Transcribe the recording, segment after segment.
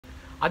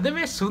අද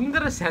මේ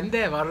සුන්දර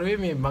සැන්දෑ වරුවේ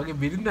මේ මගේ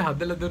බිරිඳ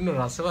හදලා දුන්න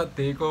රසවත්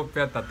තේ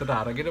කෝප්පයක් අතට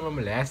අරගෙන මම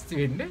ලෑස්ති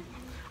වෙන්නේ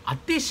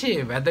අතිශය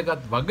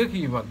වැදගත්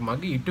වගකීමක්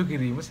මගේ ඉටු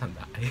කිරීම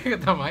සඳහා. ඒක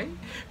තමයි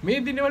මේ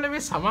දිනවල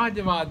මේ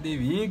සමාජවාදී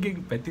වේගෙන්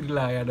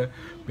පැතිරලා යන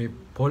මේ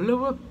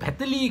පොළව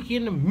පැතලී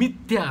කියන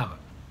මිත්‍යාව.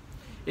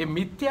 ඒ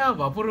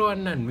මිත්‍යාව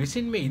වපුරවන්නන්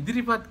විසින් මේ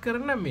ඉදිරිපත්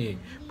කරන මේ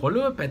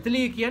පොළව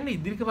පැතලී කියන්නේ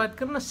ඉදිරිපත්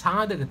කරන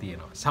සාධක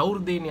තියෙනවා.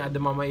 සෞර්දේනි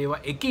අද මම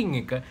ඒවා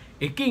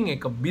එකින්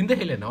එක බිඳ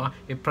හෙලනවා.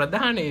 ඒ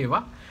ප්‍රධාන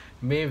ඒවා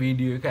මේ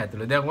වීඩියෝ එක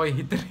ඇතුළේ. දැන් ඔය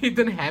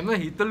හිතන හැම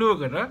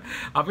හිතලුවකට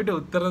අපිට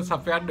උත්තර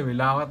සපයන්න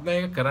වෙලාවක්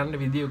නැහැ. ඒක කරන්න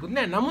විදියකුත්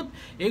නැහැ. නමුත්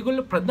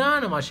ඒගොල්ලෝ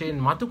ප්‍රධාන වශයෙන්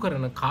මතු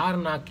කරන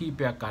කාරණා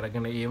කීපයක්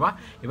අරගෙන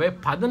ඒවයි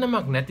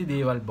පදනමක් නැති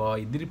දේවල් බව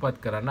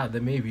ඉදිරිපත් කරන්න අද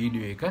මේ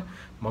වීඩියෝ එක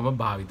මම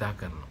භාවිතා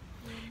කරනවා.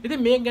 ඉතින්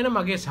මේ ගැන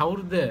මගේ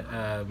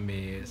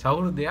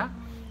සහෘදයා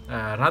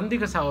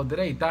රන්දික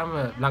සහෝදරයා ඊටම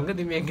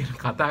ළඟදී මේ ගැන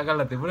කතා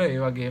කරලා තිබුණා.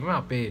 ඒ වගේම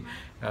අපේ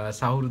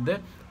සහෘද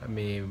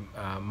මේ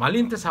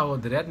මලින්ත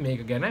සහෝදරයාත්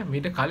මේක ගැන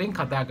මීට කලින්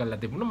කතා කරලා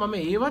තිබුණා. මම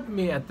ඒවත්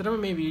මේ අතරම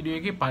මේ වීඩියෝ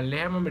එකේ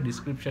පල්ලෙහාම මම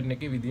ඩිස්ක්‍රිප්ෂන්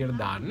එකේ විදියට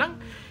දාන්නම්.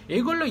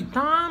 ඒගොල්ලෝ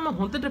ඊටාම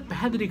හොඳට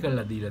පැහැදිලි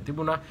කරලා දීලා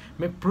තිබුණා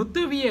මේ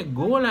පෘථිවිය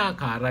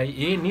ගෝලාකාරයි.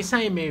 ඒ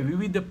නිසයි මේ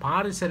විවිධ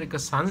පාරිසරික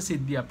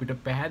සංසිද්ධි අපිට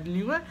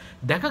පැහැදිලිව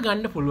දැක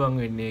ගන්න පුළුවන්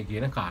වෙන්නේ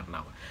කියන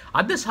කාරණාව.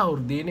 අද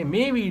සහෘදයනේ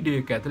මේ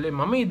වීඩියෝ එක ඇතුලේ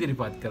මම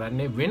ඉදිරිපත්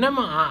කරන්නේ වෙනම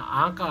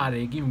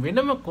ආකාරයකින්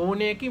වෙනම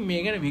කෝණයකින්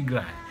මේ ගැන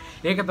විග්‍රහය.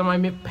 ඒක තමයි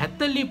මේ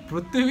පැතලි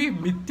පෘථිවි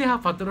මිත්‍යා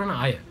පතුරන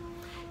අය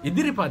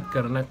ඉදිරිපත්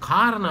කරන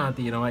කාරණා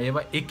තියෙනවා.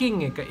 ඒවා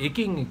එකින්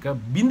එක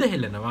බිඳ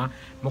හෙලනවා.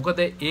 මොකද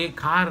ඒ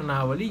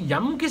කාරණාවලින්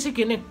යම්කිසි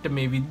කෙනෙක්ට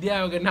මේ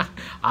විද්‍යාව ගැන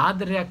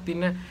ආදරයක්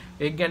තියෙන,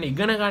 ඒක ගැන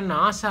ඉගෙන ගන්න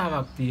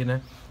ආසාවක් තියෙන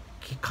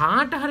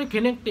කාට හරි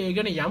කෙනෙක්ට ඒ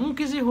ගැන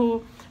යම්කිසි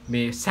හෝ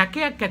මේ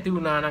සැකයක් ඇති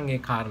වුණා නම් ඒ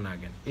කාරණා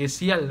ගැන ඒ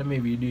සියල්ල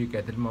මේ වීඩියෝ එක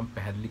ඇතුළේ මම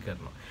පැහැදිලි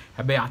කරනවා.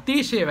 හැබැයි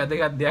අතිශය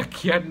වැදගත් දෙයක්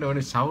කියන්න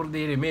ඕනේ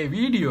සෞර්දේනේ මේ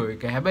වීඩියෝ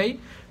එක. හැබැයි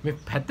මේ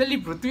පැතලි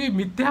පෘථිවි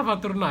මිත්‍යා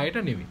පතුරන අයට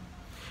නෙවෙයි.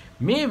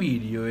 මේ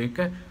වීඩියෝ එක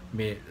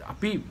මේ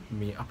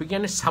අපි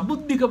කියන්නේ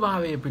සබුද්ධික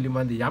භාවය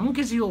පිළිබඳ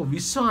යම්කිසි හෝ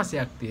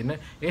විශ්වාසයක් තියෙන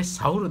ඒ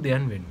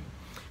සෞර්දයන් වෙනුවෙන්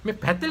මේ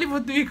පැතලි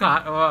පෘථිවි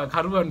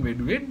කරුවන්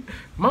වෙනුවෙන්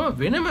මම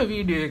වෙනම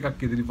වීඩියෝ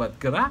එකක් ඉදිරිපත්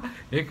කරා.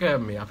 ඒක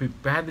මේ අපි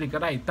පැහැදිලි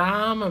කරා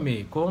ඊටාම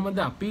මේ කොහොමද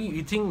අපි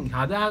ඉතින්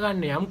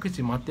හදාගන්න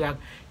යම්කිසි මතයක්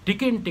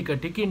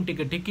ටිකින්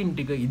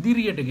ටික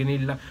ඉදිරියට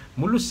ගෙනිල්ලා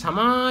මුළු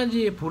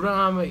සමාජයේ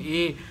පුරාම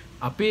ඒ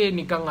අපේ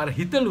නිකන් අර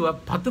හිතලුව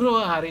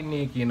පතුරවා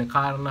හරින්නේ කියන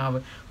කාරණාව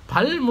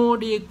පල්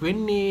මෝඩියෙක්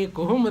වෙන්නේ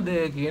කොහොමද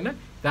කියන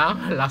තාම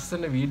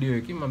ලස්සන වීඩියෝ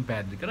එකකින් මම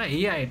පැහැදිලි කරා.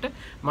 ඒ අයට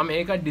මම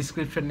ඒක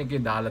ඩිස්ක්‍රිප්ෂන්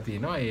එකේ දාලා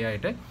තියෙනවා. ඒ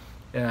අයට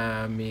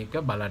මේක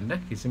බලන්න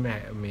කිසිම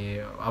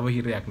මේ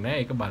අවහිරයක් නැහැ.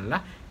 ඒක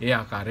බලලා ඒ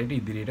ආකාරයට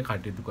ඉදිරියට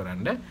කටයුතු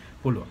කරන්න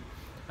පුළුවන්.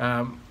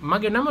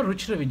 මගේ නම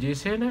රුචිර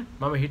විජේසේන.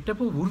 මම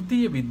හිටපු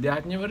වෘත්තීය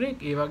විද්‍යාඥවරයෙක්.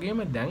 ඒ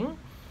වගේම දැන්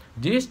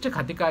ජ්‍යෙෂ්ඨ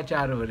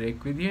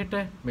කතිකාචාර්යවරයෙක් විදිහට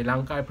මේ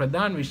ලංකාවේ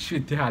ප්‍රධාන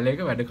විශ්වවිද්‍යාලයක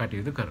වැඩ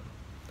කටයුතු කරනවා.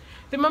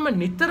 ඉතින් මම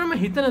නිතරම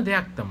හිතන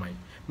දෙයක් තමයි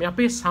මේ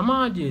අපේ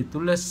සමාජය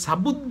තුල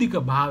සබුද්ධික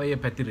භාවය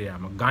පැතිර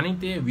යාම.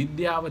 ගණිතය,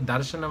 විද්‍යාව,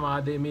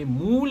 දර්ශනවාදයේ මේ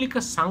මූලික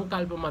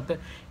සංකල්ප මත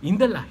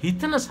ඉඳලා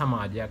හිතන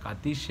සමාජයක්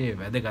අතිශය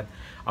වැදගත්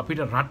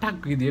අපිට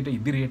රටක් විදියට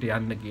ඉදිරියට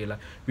යන්න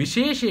කියලා.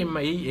 විශේෂයෙන්ම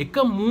මේ එක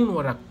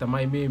මූණුවරක්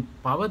තමයි මේ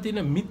පවතින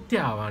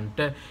මිත්‍යාවන්ට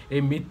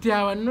ඒ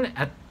මිත්‍යාවන් වල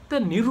ඇත්ත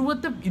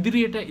නිර්වත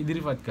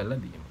ඉදිරිපත්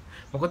කරලා දීම.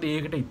 මොකද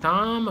ඒකට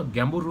ඊටාම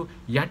ගැඹුරු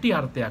යටි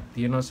අර්ථයක්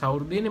තියෙනවා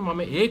සෞර්දේනේ. මම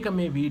ඒක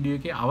මේ වීඩියෝ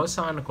එකේ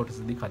අවසාන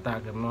කොටසදී කතා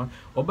කරනවා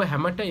ඔබ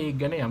හැමට ඒක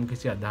ගැන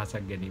යම්කිසි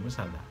අදහසක් ගැනීම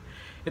සඳහා.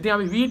 ඉතින්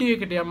අපි වීඩියෝ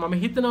එකට යමු. මම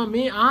හිතනවා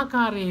මේ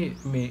ආකාරයේ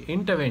මේ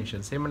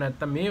ඉන්ටර්වෙන්ෂන්ස් එහෙම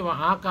නැත්නම් මේ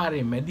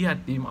ආකාරයේ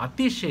මැදිහත් වීම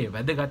අතිශය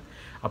වැදගත්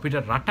අපිට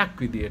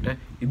රටක් විදියට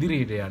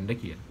ඉදිරියට යන්න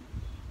කියලා.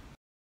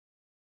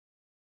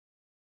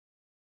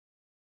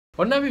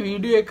 ඔන්න අපි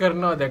වීඩියෝ එක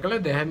කරනවා දැකලා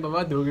දැහැන්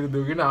බබා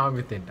දුවගෙන ආව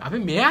මෙතෙන්ට. අපි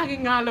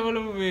මෙයාගෙන් අහලා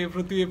බලමු මේ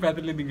පෘථිවිය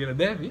පැතලිද කියලා.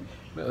 දැන් අපි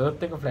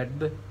එර්ත් එක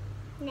ෆ්ලැට්ද?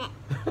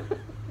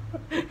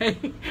 නෑ.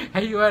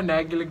 ඇයි ඔයා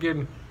නෑ කියලා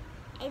කියන්නේ?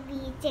 ඒ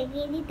බීච්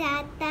එකේදී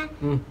තාත්තා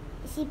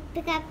ෂිප්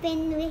එකක්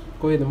පෙන්නුවේ.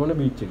 කොහෙද මොන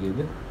beach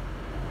එකේද?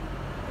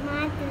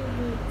 Matara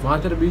beach.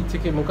 Matara beach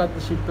එකේ මොකක්ද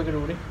ෂිප් එකට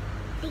උනේ?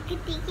 ටික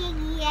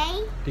ගියයි.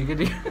 ටික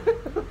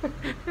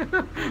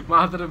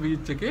මාතර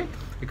බීච් එකේ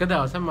එක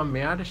දවසක් මම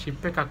මෙයාට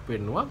ෂිප් එකක්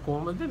පෙන්නුවා.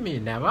 කොහොමද මේ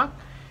නැවක්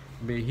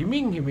මේ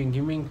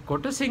හිමින්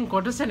කොටසින්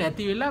කොටස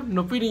නැති වෙලා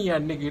නොපිනී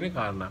යන්නේ කියන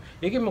කාරණා.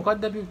 ඒකේ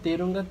මොකද්ද අපි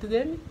තේරුම් ගත්තේ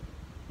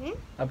දැන්නේ?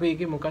 අපි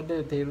ඒකේ මොකද්ද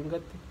තේරුම්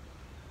ගත්තේ?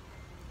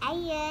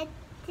 අයියෝ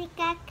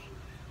ටිකක්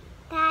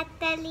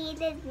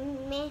තාත්තලීද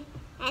මේ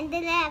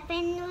ඇඳලා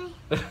පෙන්නුවේ.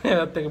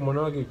 ඒත් එක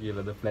මොන වගේ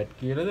කියලාද? ෆ්ලැට්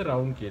කියලාද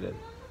රවුන්ඩ් කියලාද?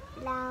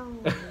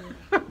 රවුන්ඩ්.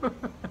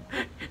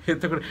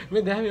 එතකොට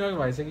මේ දැන් මේ වගේ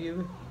වයස කීයද?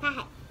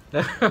 5යි.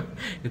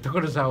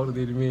 එතකොට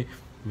සවුරුදු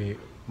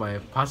මේ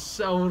පස්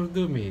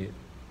අවුරුදු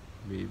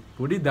මේ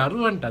පොඩි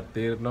දරුවන්ටත්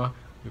තේරෙනවා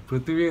මේ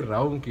පෘථිවියේ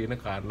රවුම් කියන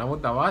කාරණා.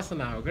 නමුත්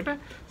අවාසනාවකට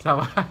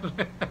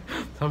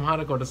සමහර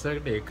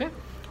කොටසකට ඒක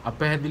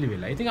අපැහැදිලි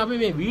වෙලා. ඉතින් අපි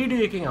මේ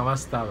වීඩියෝ එකකින්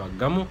අවස්ථාවක්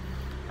ගමු.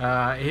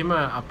 එහෙම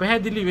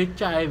අපැහැදිලි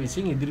වෙච්ච අය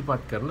විසින්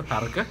ඉදිරිපත් කරන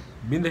තර්ක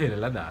බිඳ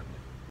හෙලලා දාන්න.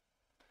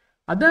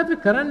 අද අපි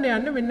කරන්න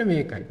යන්නේ මෙන්න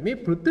මේකයි. මේ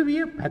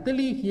පෘථිවිය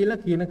පැතලී කියලා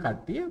කියන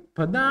කට්ටිය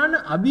ප්‍රධාන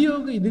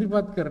අභියෝග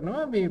ඉදිරිපත්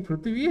කරනවා මේ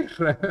පෘථිවිය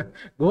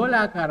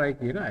ගෝලාකාරයි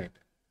කියන අයට.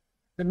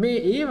 මේ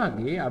ඒ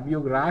වගේ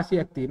අභියෝග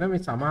රාශියක් තියෙනවා.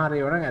 මේ සමහර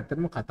ඒවා නම්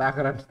ඇත්තටම කතා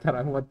කරන්න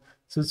තරම්වත්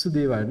සුසු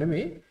දේවල්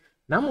නෙමෙයි.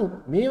 නමුත්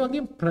මේ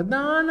වගේ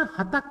ප්‍රධාන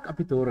හතක්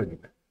අපි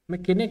තෝරගෙන මේ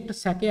කෙනෙක්ට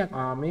සැකයක්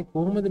මේ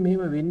කොහොමද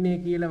මෙහෙම වෙන්නේ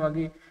කියලා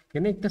වගේ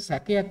කෙනෙක්ට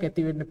සැකයක්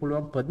ඇති වෙන්න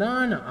පුළුවන්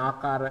ප්‍රධාන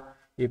ආකාර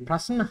ඒ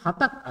ප්‍රශ්න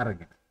හතක්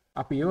අරගෙන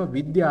අපි ඒවා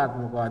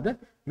විද්‍යාත්මකවද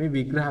මේ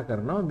විග්‍රහ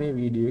කරනවා මේ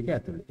වීඩියෝ එක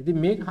ඇතුලේ. ඉතින්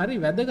මේක හරි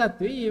වැදගත්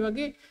වෙයි. මේ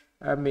වගේ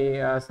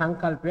මේ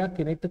සංකල්පයක්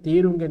කෙනෙක්ට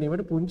තේරුම්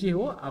ගැනීමට පුංචි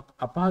හෝ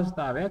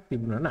අපහසුතාවයක්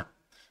තිබුණා නම්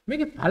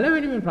මේකේ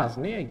පළවෙනිම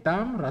ප්‍රශ්නය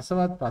ඊටාම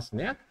රසවත්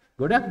ප්‍රශ්නයක්.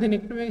 ගොඩක්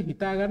දෙනෙක්ට මේක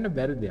හිතා ගන්න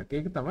බැරි දෙයක්.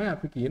 ඒක තමයි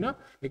අපි කියනවා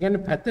ඒ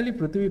කියන්නේ පැතලි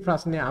පෘථිවි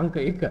ප්‍රශ්නය අංක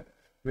 1.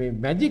 මේ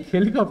මැජික්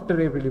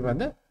හෙලිකොප්ටරය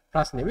පිළිබඳ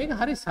ප්‍රශ්නේ. මේක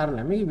හරි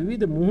සරලයි. මේක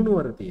විවිධ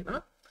මුහුණුවර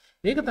තියෙනවා.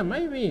 ඒක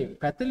තමයි මේ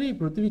පැතලි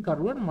පෘථිවි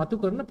කරුවන් මතු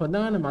කරන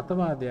ප්‍රධාන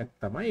මතවාදයක්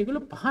තමයි.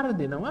 ඒගොල්ලෝ පහර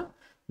දෙනවා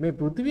මේ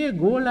පෘථිවිය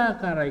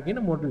ගෝලාකාරයි කියන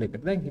මොඩල්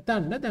එකට. දැන්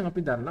හිතන්න දැන්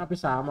අපි දන්නා අපි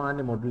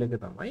සාමාන්‍ය මොඩල් එක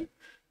තමයි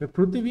මේ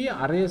පෘථිවිය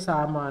අරය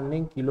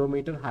සාමාන්‍යයෙන්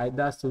කිලෝමීටර්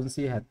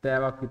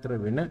 6370ක් විතර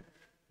වෙන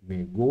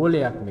මේ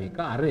ගෝලයක් මේක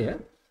අරය.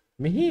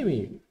 මෙහි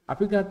මේ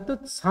අපි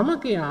ගත්තොත්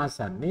සමකයේ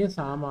ආසන්නයේ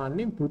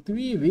සාමාන්‍යයෙන්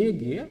පෘථිවියේ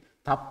වේගය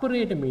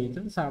තප්පරයට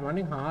මීටර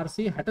සාමාන්‍යයෙන්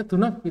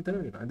 463ක් විතර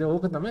වෙනවා. ඒක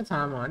ඕක තමයි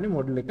සාමාන්‍ය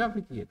මොඩල් එක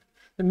අපි කියන්නේ.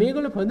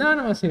 මේගොල්ලෝ ප්‍රධාන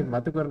වශයෙන්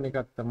මතු කරන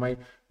එකක් තමයි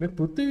මේ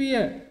පෘථිවිය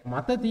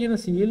මත තියෙන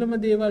සියලුම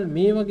දේවල්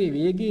මේ වගේ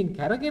වේගයෙන්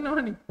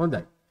කැරගෙනවනේ.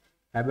 හොඳයි.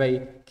 හැබැයි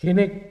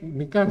කෙනෙක්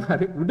නිකන්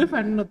හරි උඩ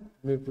පැන්නොත්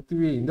මේ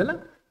පෘථිවියේ ඉඳලා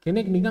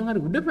කෙනෙක් නිකන් හරි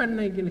උඩ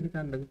පැන්නයි කියලා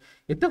හිතන්නකෝ.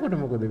 එතකොට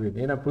මොකද වෙන්නේ?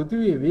 එහෙනම්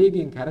පෘථිවියේ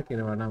වේගයෙන්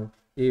කැරකෙනවා නම්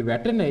ඒ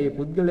වැටෙන ඒ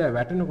පුද්ගලයා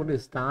වැටෙනකොට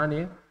ස්ථානය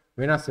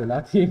වෙනස්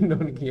වෙලා තියෙන්න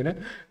ඕන කියන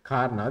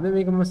කාරණාවද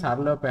මේකම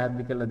සරලව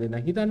පැහැදිලි කරලා දෙන්න.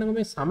 හිතන්නකෝ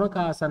මේ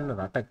සමකාසන්න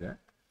රටක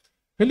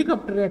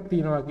හෙලිකොප්ටරයක්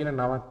තියෙනවා කියලා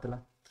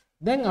නවත්තලා.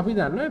 දැන් අපි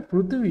දන්නවා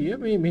පෘථිවිය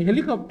මේ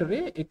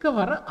හෙලිකොප්ටරේ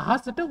එකවර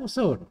අහසට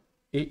ඔසවනවා.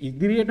 ඒ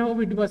ඉදිරියට හෝ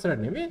පිටිපස්සට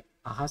නෙමෙයි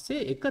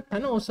අහසේ එක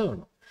තැන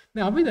ඔසවනවා.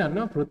 දැන් අපි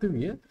දන්නවා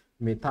පෘථිවිය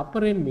මේ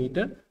තප්පරෙන්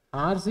මීටර්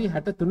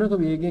 463ක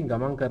වේගයෙන්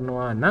ගමන්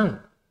කරනවා නම්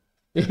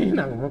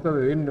එහෙනම් මොකද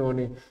වෙන්න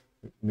ඕනේ?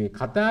 මේ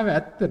කතාව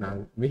ඇත්ත නම්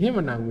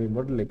මෙහෙමනම් මේ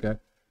මොඩල් එක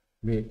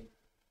මේ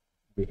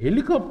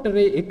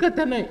හෙලිකොප්ටරේ එක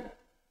තැන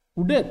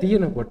උඩ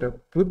තියෙනකොට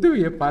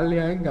පෘථිවිය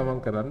පල්ලෙහායෙන්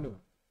ගමන් කරන්න ඕන.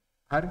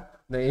 හරි.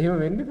 දැන් එහෙම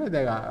වෙන්නේ නැහැ.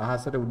 දැන්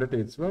අහසට උඩට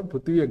ඉස්සුවම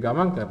පෘථිවිය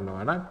ගමන්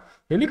කරනවා නම්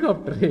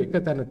හෙලිකොප්ටරේ එක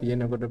තැන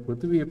තියෙනකොට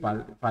පෘථිවිය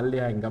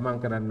පල්ලෙහායෙන්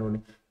ගමන් කරන්න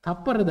ඕනේ.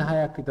 තප්පර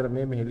 10ක් විතර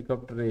මේ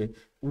හෙලිකොප්ටරේ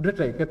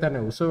උඩට එක තැන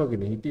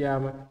උසවගෙන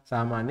හිටියාම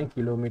සාමාන්‍ය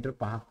කිලෝමීටර්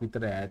 5ක්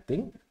විතර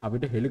ඈතින්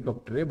අපිට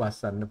හෙලිකොප්ටරේ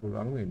බස්සන්න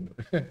පුළුවන් වෙන්නේ.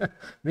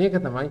 මේක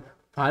තමයි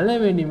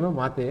පළවෙනිම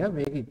මතය.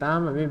 මේක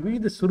ඊටාම මේ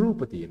විවිධ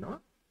ස්වරූප තියෙනවා.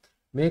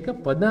 මේක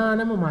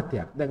ප්‍රධානම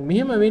මතයක්. දැන්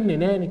මෙහෙම වෙන්නේ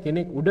නැහැනේ.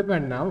 කෙනෙක් උඩ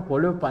පැන්නාම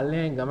පොළොව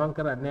පල්ලෙහායෙන් ගමන්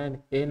කරන්නේ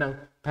නැහැනේ. එහෙනම්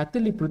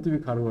පැතලි පෘථිවි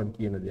කරුවන්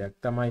කියන දෙයක්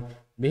තමයි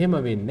මෙහෙම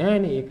වෙන්නේ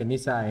නැහැනේ. ඒක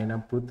නිසා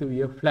එහෙනම්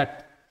පෘථිවිය ෆ්ලැට්.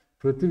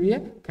 පෘථිවිය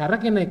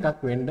කැරකෙන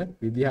එකක් වෙන්න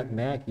විදිහක්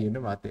නැහැ කියන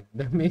මතය.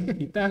 දැන් මේක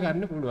හිතා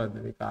ගන්න පුළුවන්ද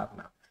මේ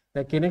කාරණා?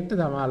 දැන් කෙනෙක්ට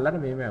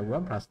සමහරවල්ලාට මේව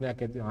ඇහුවම ප්‍රශ්නයක්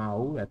ඇති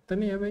ඔව්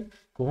ඇත්තනේ හැබැයි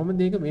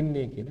කොහොමද ඒක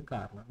වෙන්නේ කියන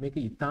කාරණා. මේක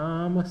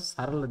ඊටාම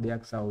සරල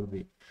දෙයක්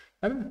සෞදේ.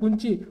 අපි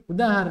පුංචි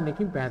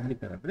උදාහරණයකින් පැහැදිලි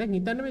කරමු. දැන්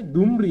හිතන්න මේ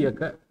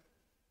දුම්රියක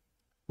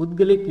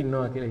පුද්ගලෙක්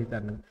ඉන්නවා කියලා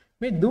හිතන්න.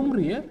 මේ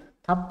දුම්රිය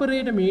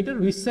තප්පරයට මීටර්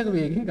 20ක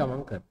වේගයෙන්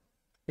ගමන් කරනවා.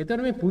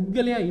 එතකොට මේ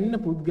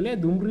පුද්ගලයා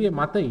දුම්රිය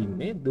මත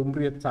ඉන්නේ.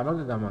 දුම්රියත් සමග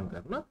ගමන්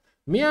කරනවා.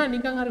 මෙයා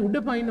නිකන් හරි උඩ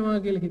පනිනවා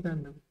කියලා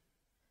හිතන්නකෝ.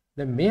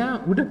 දැන් මෙයා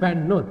උඩ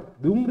පැන්නොත්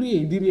දුම්රිය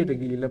ඉදිරියට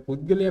ගිහිල්ලා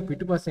පුද්ගලයා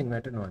පිටුපස්සෙන්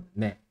වැටෙනවද?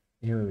 නැහැ.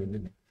 එහෙම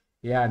වෙන්නේ නැහැ.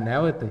 එයා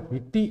නැවත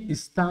හිටි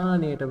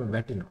ස්ථානයටම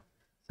වැටෙනවා.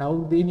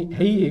 සෞදේනි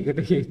ඇයි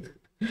ඒකට හේතුව?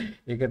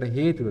 ඒකට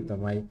හේතුව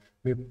තමයි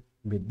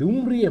මේ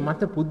දුම්රිය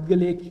මත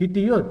පුද්ගලයෙක්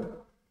හිටියොත්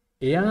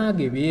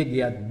එයාගේ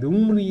වේගයත්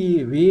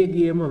දුම්රියේ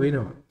වේගයම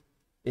වෙනවා.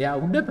 එයා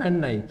උඩ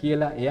පැන්නයි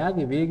කියලා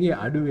එයාගේ වේගය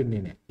අඩු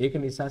වෙන්නේ නැහැ. ඒක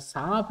නිසා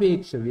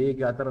සාපේක්ෂ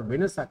වේගය අතර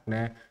වෙනසක්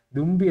නැහැ.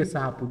 දුම්රිය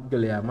සහ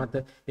පුද්ගලයා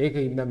මත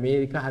ඒකින්ද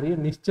මේක හරිය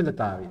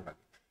නිශ්චලතාවය වගේ.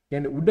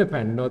 කියන්නේ උඩ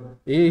පැන්නොත්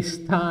ඒ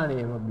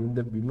ස්ථානයේම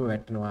බිම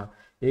වැටෙනවා.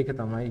 ඒක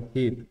තමයි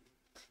හේතුව.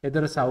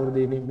 ඒතර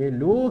සෞරදේනේ මේ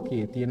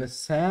ලෝකයේ තියෙන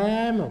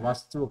සෑම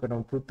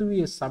වස්තුවකටම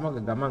පෘථිවිය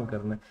සමග ගමන්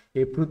කරන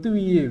ඒ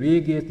පෘථිවියේ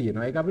වේගය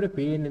තියෙනවා. ඒක අපිට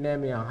පේන්නේ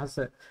නැහැ මේ අහස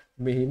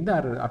මේ හින්දා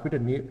අපිට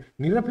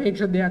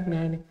නිර්පේක්ෂ දෙයක්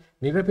නැහැනේ.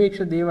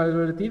 නිර්පේක්ෂ දේවල්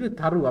වල තියෙන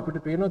තරු අපිට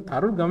පේනවා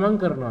තරු ගමන්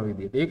කරනවා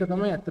විදියට. ඒක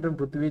තමයි ඇත්තටම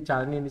පෘථිවියේ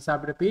චලනය නිසා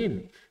අපිට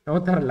පේන්නේ.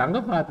 නමුත් අර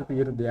ළඟපාත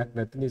තියෙන දෙයක්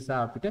නැති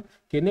නිසා අපිට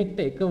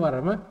කෙනෙක්ට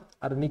එකවරම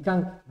අර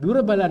නිකන්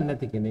දුර බලන්නේ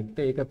නැති කෙනෙක්ට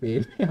ඒක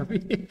පේන්නේ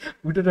අපි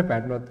උඩට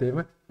පැනනොත්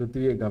එහෙම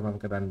පෘථිවිය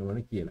ගමන් කරන්න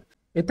ඕනේ කියලා.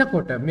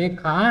 එතකොට මේ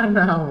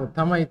කාරණාව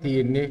තමයි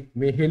තියෙන්නේ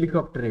මේ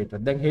හෙලිකොප්ටරේට.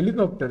 දැන්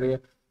හෙලිකොප්ටරය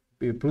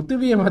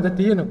පෘථිවිය මත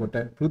තියෙනකොට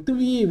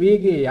පෘථිවියේ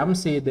වේගය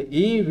යම්සේද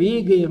ඒ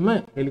වේගයම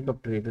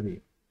හෙලිකොප්ටරේට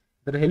දෙනවා.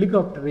 ඒතර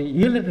හෙලිකොප්ටරේ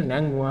ඉහළට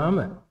නැංගුවාම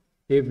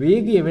ඒ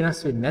වේගය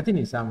වෙනස් වෙන්නේ නැති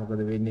නිසා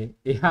මොකද වෙන්නේ?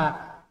 එහා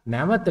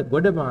නැවත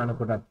ගොඩ බාන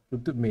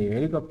කොටත් මේ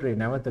හෙලිකොප්ටරේ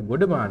නැවත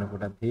ගොඩ බාන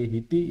කොටත් ඒ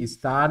හිටි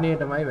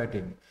ස්ථානයටමයි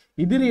වැටෙන්නේ.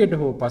 ඉදිරියට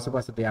හෝ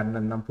පසුපසට යන්න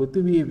නම්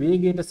පෘථිවියේ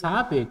වේගයට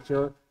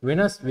සාපේක්ෂව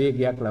වෙනස්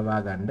වේගයක්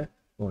ලබා ගන්න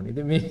ඕනේ.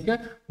 ඉතින් මේක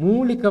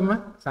මූලිකම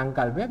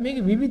සංකල්පය. මේක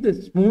විවිධ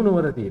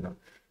ස්මූණවර තියෙනවා.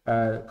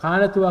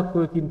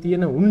 කාලතුවක්කුවකින්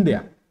තියෙන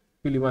උණ්ඩයක්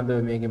පිළිබඳව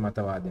මේකේ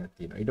මතවාදයක්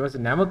තියෙනවා. ඊට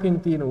පස්සේ නැවකින්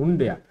තියෙන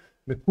උණ්ඩයක්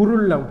මේ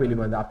කුරුල්ලන්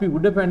පිළිබඳ අපි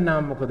උඩ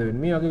පැන්නාම මොකද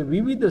වෙන්නේ? මේ වගේ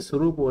විවිධ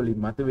ස්වරූප වලින්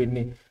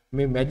මතුවෙන්නේ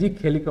මේ මැජික්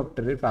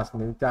හෙලිකොප්ටරේ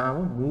ප්‍රශ්නේ. තාම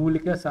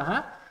මූලික සහ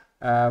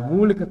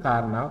මූලික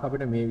කාරණාවක්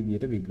අපිට මේ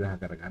විදිහට විග්‍රහ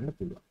කරගන්න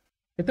පුළුවන්.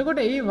 එතකොට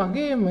ඒ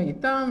වගේම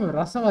ඊටාම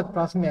රසවත්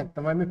ප්‍රශ්නයක්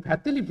තමයි මේ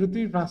පැතිලි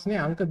පෘථිවි ප්‍රශ්නේ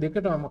අංක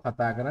 2ටම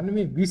කතා කරන්නේ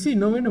මේ විසි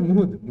නොවන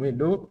මුහුද. මේ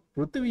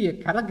පෘථිවිය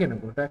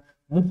කැරගෙනකොට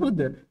මුහුද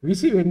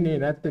විසි වෙන්නේ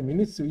නැත්තේ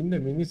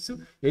මිනිස්සු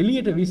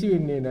එළියට විසි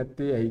වෙන්නේ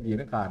නැත්තේ ඇයි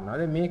කියන කාරණාව.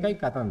 දැන් මේකයි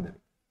කතන්දරේ.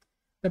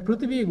 දැන්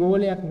පෘථිවියේ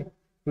ගෝලයක්නේ.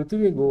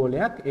 පෘථිවියේ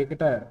ගෝලයක්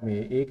ඒකට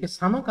මේ ඒකේ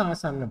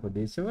සමකාසන්න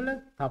ප්‍රදේශවල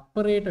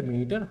තප්පරයට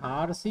මීටර්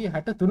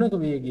 463ක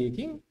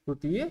වේගයකින්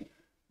පෘථිවිය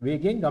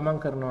වේගයෙන් ගමන්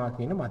කරනවා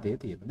කියන මතය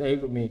තියෙනවා. දැන්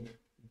ඒක මේ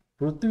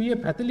පෘථිවිය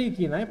පැතලී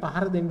කියන අය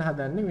පහර දෙන්න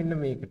හදන්නේ මෙන්න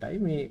මේකටයි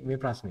මේ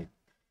ප්‍රශ්නේ.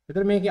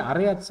 ඒතර මේකේ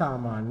අරයත්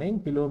සාමාන්‍යයෙන්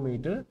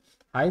කිලෝමීටර්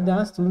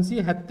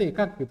 6371ක්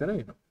විතර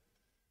වෙනවා.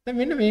 දැන්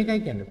මෙන්න මේකයි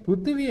කියන්නේ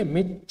පෘථිවිය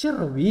මෙච්චර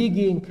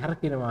වේගයෙන්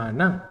කරකිනවා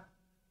නම්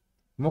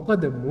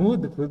මොකද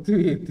මුහුද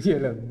පෘථිවියේ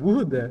තියෙන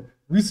මුහුද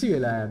විසි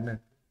වෙලා යන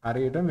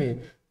හරියට මේ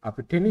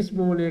අපි ටෙනිස්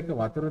බෝලයක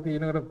වතුර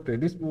තියෙනකොට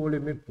ටෙනිස්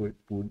බෝලේ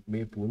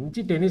මේ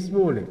පුංචි ටෙනිස්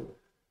බෝලේ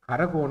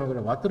කරකවනකොට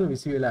වතුර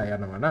විසි වෙලා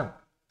යනවා නම්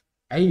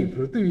ඇයි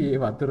පෘථිවියේ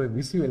වතුර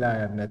විසි වෙලා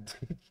යන්නේ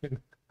නැත්තේ කියන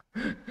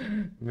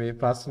මේ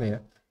ප්‍රශ්නය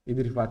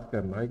ඉදිරිපත්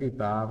කරනවා. ඒක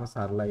ඉතාම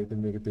සරලයි. ඉතින්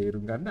මේක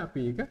තේරුම් ගන්න අපි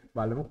ඒක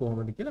බලමු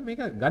කොහොමද කියලා.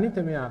 මේක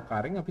ගණිතමය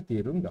ආකාරයෙන් අපි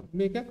තේරුම් ගමු.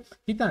 මේක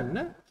හිතන්න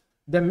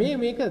දැන්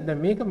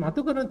මේක මතු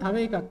කරන තව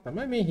එකක්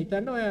තමයි මේ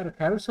හිතන්න ඔය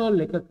කැරසෝල්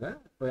එකක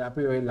ඔය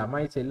අපි ඔය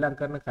ළමයි සෙල්ලම්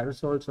කරන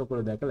කැරසෝල් සොකල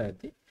දැකලා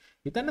ඇති.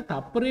 හිතන්න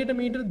තප්පරයට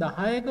මීටර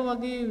 10ක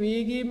වගේ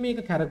වේගයෙන් මේක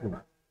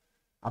කැරකුණා.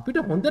 අපිට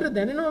හොඳට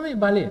දැනෙනවා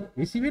මේ බලය.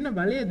 විසි වෙන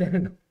බලය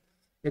දැනෙනවා.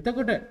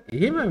 එතකොට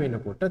එහෙම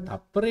වෙනකොට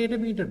තප්පරයට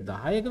මීටර්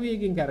 10ක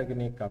වේගයෙන්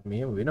කරගෙන එකක්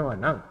මෙහෙම වෙනවා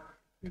නම්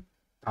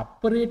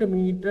තප්පරයට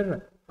මීටර්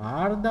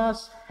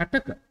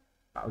 4060ක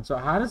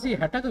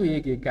 460ක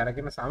වේගයෙන්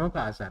කරගෙන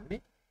සමකාසන්නේ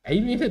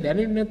ඇයි මේක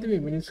දැනෙන්නේ නැත්තේ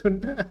මේ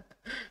මිනිස්සුන්ට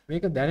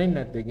මේක දැනෙන්නේ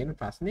නැත්තේ කියන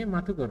ප්‍රශ්නේ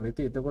මතු කරනවා.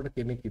 ඉතින් එතකොට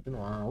කෙනෙක්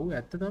හිතනවා ඔව්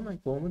ඇත්ත තමයි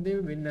කොහොමද මේ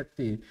වෙන්නේ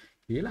නැත්තේ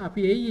කියලා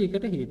අපි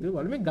ඒකට හේතුව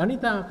බලමු. මේ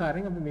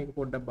ගණිතාකාරයෙන් අපි මේක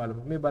පොඩ්ඩක්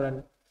බලමු. මේ බලන්න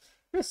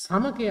මේ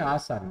සමකයේ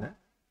ආසන්න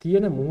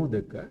තියෙන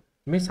මුහුදක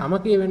මේ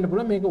සමකයේ වෙන්න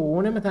පුළුවන් මේක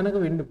ඕනෙම තැනක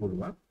වෙන්න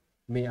පුළුවන්.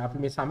 මේ අපි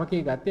මේ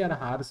සමකයේ ගත්තේ අර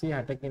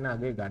 460 කියන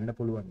අගේ ගන්න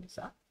පුළුවන්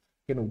නිසා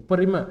කියන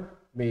උපරිම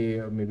මේ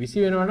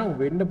 20 වෙනවා නම්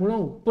වෙන්න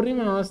පුළුවන් උපරිම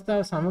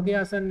අවස්ථාව සමකයේ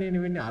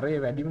ආසන්නනේ වෙන්නේ අරේ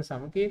වැඩිම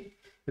සමකයේ.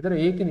 ඒතර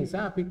ඒක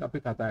නිසා අපි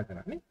කතා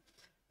කරන්නේ.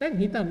 දැන්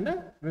හිතන්න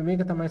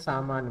මේක තමයි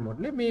සාමාන්‍ය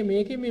මොඩලේ.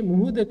 මේකේ මේ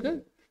මුහුදක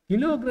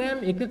කිලෝග්‍රෑම්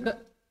එකක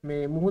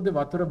මේ මුහුද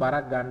වතුර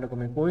බරක් ගන්නකො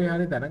මේ කොයි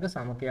හරි තැනක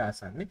සමකයේ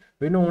ආසන්නේ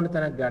වෙන ඕන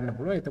තැනක් ගන්න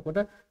පුළුවන්. එතකොට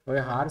ඔය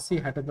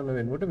 463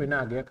 වෙනුවට වෙන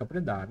අගයක්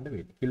අපිට දාන්න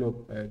වෙන්නේ.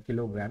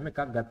 කිලෝග්‍රෑම් එකක්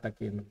ගත්තා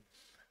කියනවා.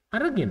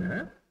 අරගෙන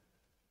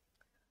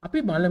අපි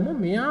බලමු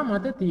මෙයා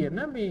මත තියෙන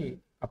මේ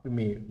අපි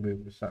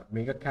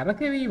මේක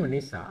කැරකෙවීම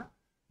නිසා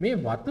මේ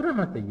වතුර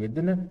මත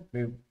යෙදෙන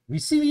මේ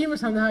විසිවීම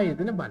සඳහා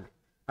යෙදෙන බලය.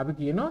 අපි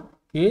කියනවා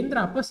කේන්ද්‍ර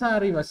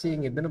අපසාරී වශයෙන්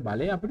යෙදෙන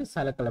බලය අපිට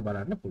සලකලා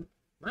බලන්න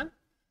පුළුවන්.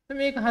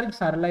 මේක හරි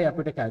සරලයි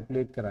අපිට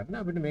කැල්කියුලේට් කරන්න.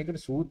 අපිට මේකට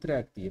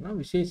සූත්‍රයක් තියෙනවා.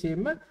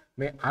 විශේෂයෙන්ම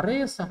මේ අරය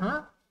සහ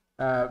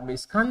මේ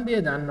ස්කන්ධය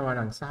දන්නවා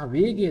නම් සහ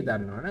වේගය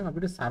දන්නවා නම්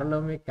අපිට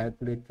සරලව මේක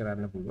කැල්කියුලේට්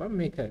කරන්න පුළුවන්.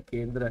 මේක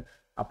කේන්ද්‍ර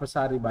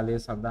අපසාරී බලය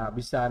සඳහා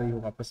අபிසාරී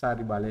හෝ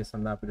අපසාරී බලය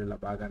සඳහා අපිට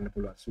ලබා ගන්න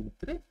පුළුවන්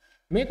සූත්‍රය.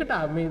 මේකට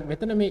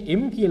මෙතන මේ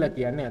m කියලා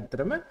කියන්නේ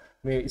ඇත්තටම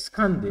මේ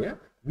ස්කන්ධය,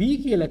 v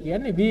කියලා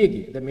කියන්නේ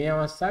වේගය. දැන් මේ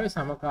අවස්ථාවේ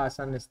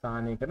සමකාසන්න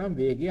ස්ථානයක නම්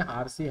වේගය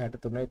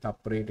 463යි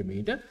තප්පරයට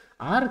මීටර්.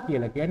 r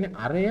කියලා කියන්නේ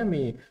අරය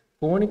මේ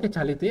කෝණික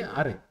චලිතයේ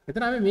අරය.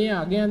 එතන අපි මේ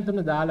අගයන් තුන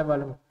දාලා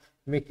බලමු.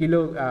 මේ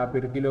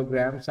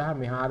කිලෝග්‍රෑම් සහ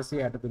මේ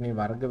 463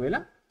 වර්ග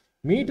වෙලා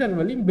මීටර්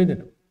වලින්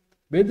බෙදෙනවා.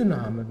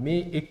 බෙදුනහම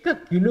මේ 1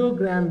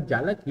 කිලෝග්‍රෑම්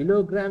ජල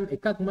කිලෝග්‍රෑම්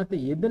එකක් මත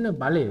යෙදෙන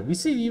බලය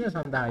විසිවීම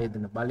සඳහා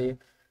යෙදෙන බලය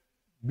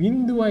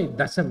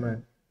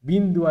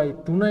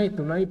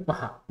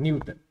 0.0.335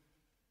 නිව්ටන්.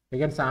 ඒ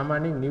කියන්නේ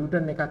සාමාන්‍යයෙන්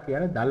නිව්ටන් එකක්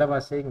කියන්නේ දල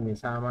වශයෙන් මේ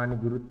සාමාන්‍ය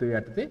ගුරුත්වය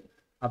යටතේ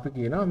අපි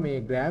කියනවා මේ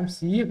ග්‍රෑම්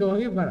 100ක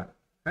වගේ බලක්.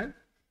 හරි?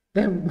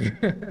 දැන්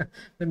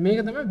මේක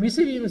තමයි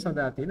විසිවීම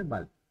සඳහා තියෙන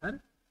බලය. හරි?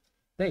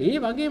 දැන් ඒ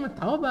වගේම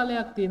තව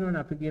බලයක්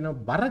තියෙනවනේ අපි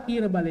කියනවා බර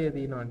කියන බලය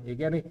තියෙනවනේ. ඒ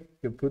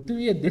කියන්නේ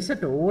පෘථිවිය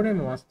දෙසට ඕනෑම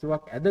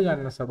වස්තුවක් ඇද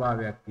ගන්න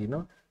ස්වභාවයක්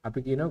තියෙනවා. අපි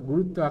කියනවා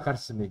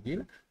ගුරුත්වාකර්ෂණය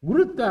කියලා.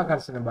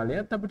 ගුරුත්වාකර්ෂණ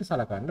බලයත් අපිට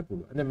සලකන්න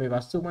පුළුවන්. දැන් මේ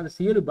වස්තුව මත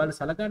සියලු බල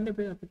සලකන්න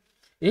එපා අපි.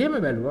 එහෙම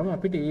බැලුවම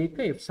අපිට ඒක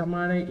F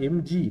 =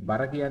 mg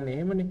බර කියන්නේ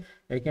එහෙමනේ.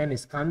 ඒ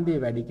කියන්නේ ස්කන්ධය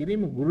වැඩි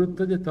කිරීම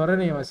ගුරුත්වජ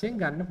ත්වරණය වශයෙන්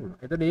ගන්න පුළුවන්.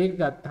 එතකොට ඒක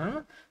ගත්තාම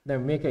දැන්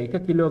මේක 1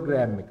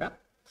 කිලෝග්‍රෑම් එකක්.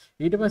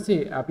 ඊට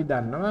පස්සේ අපි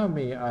දන්නවා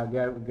මේ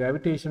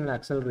gravitational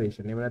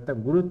acceleration එහෙම නැත්නම්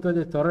ගුරුත්වජ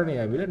ත්වරණය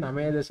ඇවිල්ලා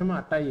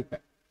 9.81.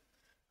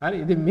 හරි.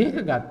 ඉතින් මේක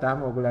ගත්තාම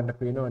ඔයගලන්ට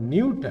පේනවා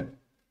නිව්ටන්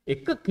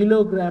 1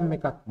 කිලෝග්‍රෑම්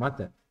එකක් මත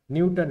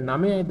නිව්ටන්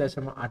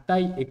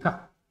 9.81ක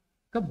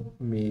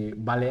මේ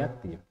බලයක්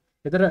තියෙනවා.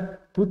 එතන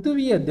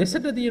පෘථිවිය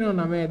දෙසට තියෙන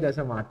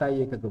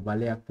 9.81ක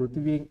බලයක්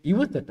පෘථිවියෙන්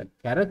ඉවතට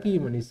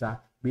කැරකීම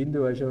නිසා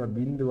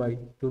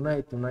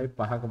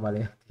 0.0.335ක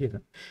බලයක්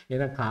තියෙනවා.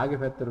 එහෙනම් කාගේ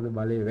පැත්තටද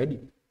බලය වැඩි?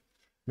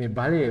 මේ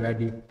බලය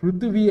වැඩි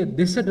පෘථිවිය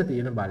දෙසට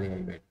තියෙන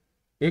බලයයි වැඩි.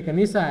 ඒක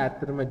නිසා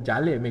ඇත්තටම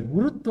ජලය මේ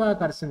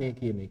ගුරුත්වාකර්ෂණය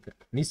කියන එක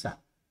නිසා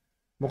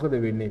මොකද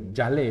වෙන්නේ?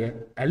 ජලය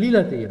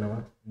ඇලිලා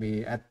තියෙනවා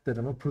මේ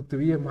ඇත්තටම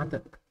පෘථිවිය මත.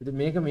 ඉතින්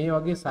මේක මේ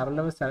වගේ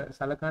සරලව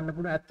සලකන්න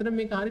පුළුවන්. ඇත්තටම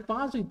මේක හරි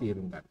පහසුයි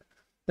තේරුම් ගන්න.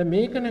 දැන්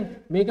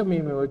මේක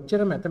මේ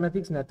ඔච්චර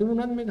මැතමැටික්ස් නැති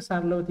වුණත් මේක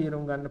සරලව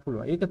තේරුම් ගන්න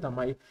පුළුවන්. ඒක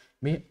තමයි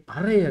මේ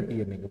අරය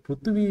කියන එක.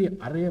 පෘථිවියේ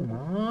අරය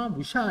මහා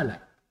විශාලයි.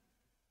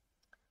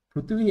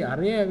 පෘථිවියේ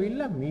අරය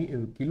ඇවිල්ලා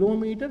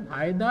කිලෝමීටර්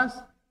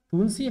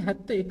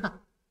 6371ක්.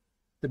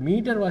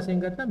 මීටර් වශයෙන්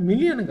ගත්තා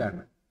මිලියන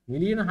ගන්න.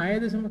 මිලියන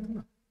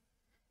 6.3.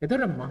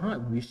 එතකොට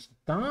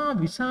මහා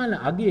විශාල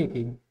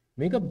අගයකින්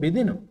මේක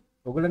බෙදෙනවා.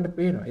 ඔයගලන්ට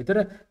පේනවා.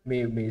 ඒතර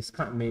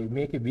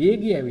මේකේ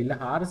වේගය ඇවිල්ලා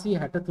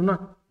 463ක්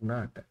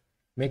වුණාට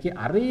මේකේ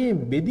අරේ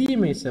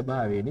බෙදීමේ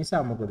ස්වභාවය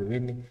නිසා මොකද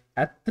වෙන්නේ?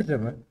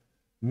 ඇත්තටම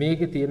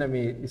මේකේ තියෙන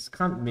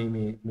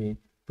මේ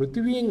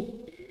පෘථිවියෙන්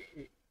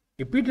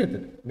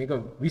පිටතට මේක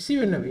විසි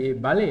වෙන ඒ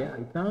බලය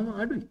ඉතාම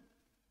අඩුයි.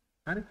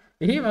 හරි.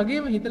 ඒ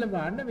වගේම හිතලා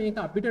බලන්න මේක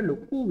අපිට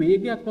ලොකු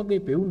වේගයක්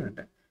වගේ පෙවුනට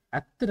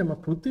ඇත්තටම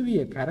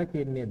පෘථිවිය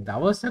කැරකෙන්නේ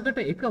දවසකට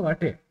එක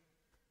වටයක්.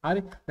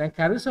 හරි. දැන්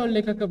කැරුසල්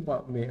එකක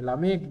මේ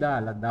ළමයෙක්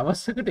දාලා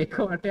දවසකට එක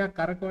වටයක්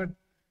කරකවන්න.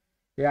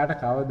 එයාට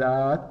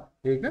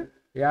කවදාවත් ඒක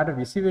එයාට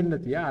විසි වෙන්න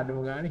තියා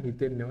අඩුම ගානේ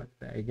හිතෙන්නවත්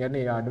නැහැ. ඒ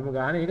කියන්නේ අඩුම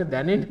ගානේ ඒක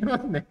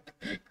දැනෙන්නවත් නැහැ.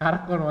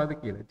 කරකවනවාද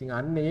කියලා. ඉතින්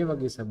අන්න ඒ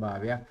වගේ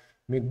ස්වභාවයක්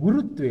මේ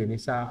ගුරුත්වය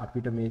නිසා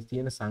අපිට මේ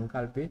තියෙන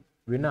සංකල්පේ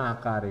වෙන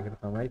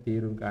ආකාරයකට තමයි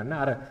තීරුම් ගන්න.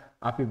 අර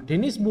අපි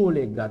ටෙනිස්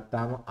බෝලයක්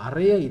ගත්තාම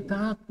අරය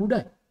ඉතා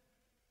කුඩයි.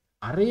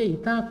 අරය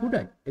ඉතා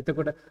කුඩයි.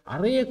 එතකොට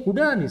අරය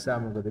කුඩා නිසා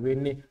මොකද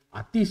වෙන්නේ?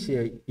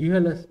 අතිශය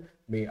ඉහළ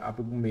මේ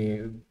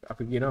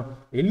අපි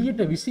කියනවා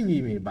එළියට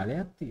විසිවීමේ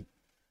බලයක් තියෙනවා.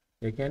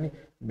 ඒ කියන්නේ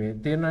මේ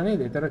තේරෙනා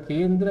නේද? ඒතර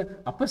කේන්ද්‍ර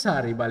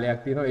අපසාරී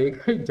බලයක් තියෙනවා.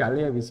 ඒකයි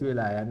ජලය විසි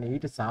වෙලා යන්නේ.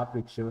 ඊට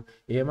සාපේක්ෂව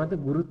ඒ මත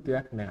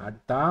ගුරුත්වයක් නැහැ.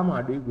 තාම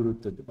අඩුයි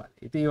ගුරුත්වද බලය.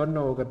 ඉතින් ඔන්න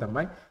ඕක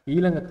තමයි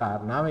ඊළඟ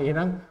කාරණාව.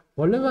 එහෙනම්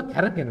පොළව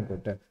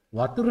කැරකෙනකොට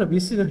වතුර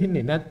විසි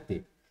වෙන්නේ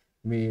නැත්තේ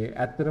මේ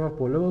ඇත්තටම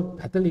පොළව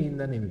පැතලී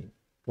ඉඳ නෙමෙයි.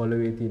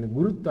 පොළවේ තියෙන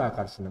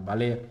ගුරුත්වාකර්ෂණ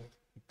බලය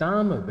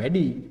ඊටාම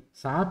වැඩි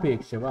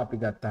සාපේක්ෂව අපි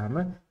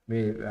ගත්තාම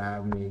මේ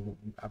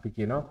අපි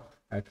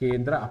කියනවා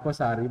කේන්ද්‍ර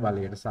අපසාරී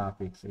බලයට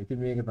සාපේක්ෂව. ඉතින්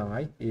මේක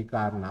තමයි ඒ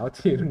කාරණාව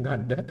තේරුම්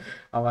ගන්න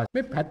අවශ්‍ය.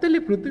 මේ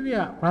පැතලි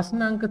පෘථිවිය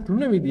ප්‍රශ්නාංක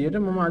 3 විදියට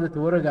මම අද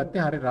තෝරගත්තේ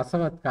හරි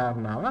රසවත්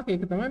කාරණාවක්.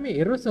 ඒක තමයි මේ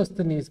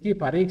එරොසොස්තනීස්ගේ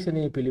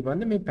පරීක්ෂණය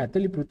පිළිබඳ මේ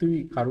පැතලි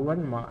පෘථිවි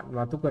කරුවන්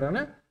මතු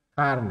කරන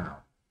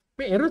කාරණාව.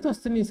 මේ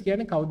එරොසොස්තනීස්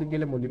කියන්නේ කවුද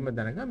කියලා මුලින්ම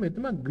දැනගන්න.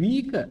 මෙතුමා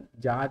ග්‍රීක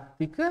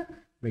ජාතික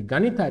මේ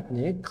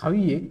ගණිතඥයෙක්,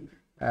 කවියෙක්,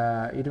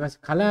 ඊට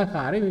පස්සේ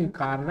කලාකාරයෙක්. මේ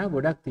කාරණා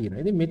ගොඩක්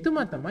තියෙනවා. ඉතින්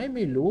මෙතුමා තමයි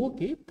මේ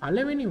ලෝකේ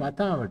පළවෙනි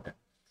වතාවට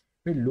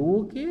මේ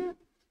ලෝකයේ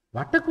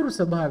වටකුරු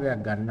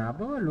ස්වභාවයක් ගන්නා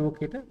බව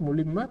ලෝකෙට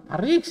මුලින්ම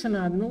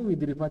පරීක්ෂණාත්මකව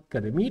ඉදිරිපත්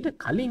කරේ. මීට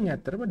කලින්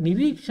ඇත්තටම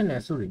නිරීක්ෂණ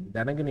ඇසුරින්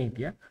දැනගෙන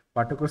හිටියා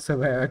වටකුරු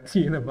ස්වභාවයක්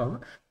තියෙන බව.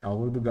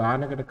 අවුරුදු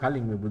ගානකට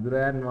කලින් මේ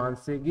බුදුරජාන්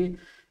වහන්සේගේ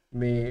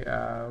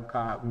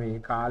මේ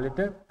කාලෙට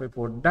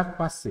පොඩ්ඩක්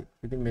පස්සේ.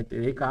 ඉතින්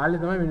මේ කාලේ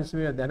තමයි මිනිස්සු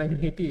මේවා දැනගෙන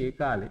හිටියේ ඒ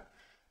කාලේ.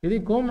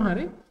 ඉතින් කොහොම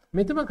හරි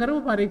මෙතන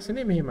කරපු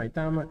පරීක්ෂණය මෙහෙමයි.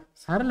 තාම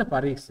සරල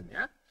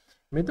පරීක්ෂණයක්.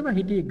 මෙතන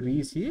හිටියේ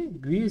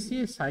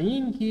ග්‍රීසියේ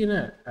සයින් කියන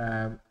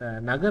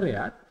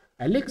නගරයත්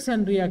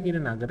ඇලෙක්සැන්ඩ්‍රියා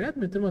කියන නගරයත්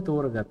මෙතනම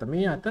තෝරගත්තා.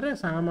 මේ අතර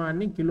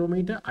සාමාන්‍යයෙන්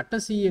කිලෝමීටර්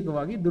 800ක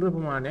වගේ දුර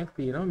ප්‍රමාණයක්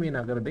තියෙනවා මේ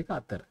නගර දෙක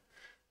අතර.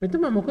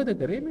 මෙතන මොකද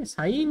කරේ? මේ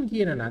සයින්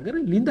කියන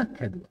නගරේ ලිඳක්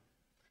හැදුවා.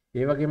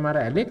 ඒ වගේම අර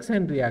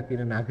ඇලෙක්සැන්ඩ්‍රියා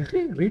කියන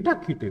නගරේ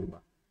රිටක්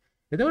හිටෙව්වා.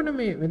 එතකොට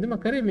මේ මෙතන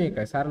කරේ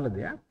මේකයි සරල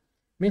දෙයක්.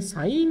 මේ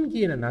සයින්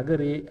කියන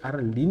නගරේ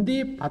අර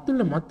ලිඳේ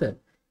පතුල මත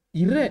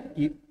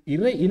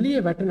ඉර එළිය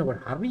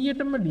වැටෙනකොට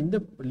හරියටම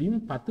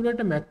ලින්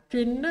පතුලට මැච්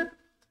වෙන්න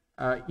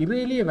ඉර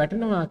එළිය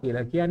වැටෙනවා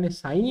කියලා කියන්නේ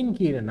සයින්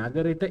කියන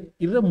නගරෙට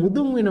ඉර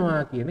මුදුන්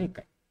වෙනවා කියන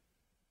එකයි.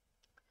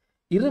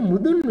 ඉර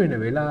මුදුන් වෙන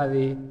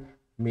වෙලාවේ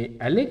මේ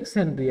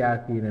ඇලෙක්සැන්ඩ්‍රියා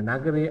කියන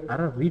නගරේ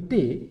අර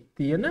රිටේ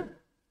තියෙන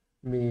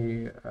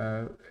මේ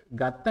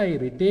ගත්තයි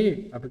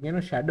රිටේ අපි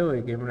කියන ෂැඩෝ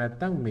එක එහෙම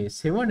නැත්නම් මේ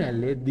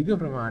සෙවණැල්ලේ දිග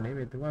ප්‍රමාණය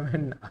මෙතුමා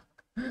වෙන්නා.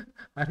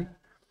 හරි.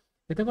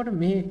 එතකොට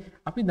මේ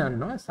අපි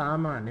දන්නවා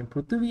සාමාන්‍ය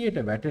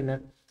පෘථිවියට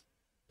වැටෙන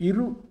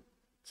ඉරු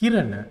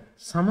කිරණ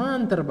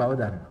සමාන්තර බව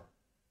දන්නවා.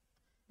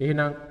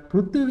 එහෙනම්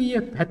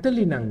පෘථිවිය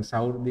පැතලි නම්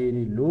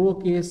සෞර්දේනි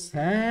ලෝකයේ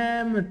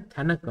සෑම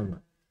තැනකම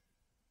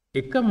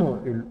එකම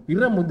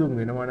ඉර මුදුන්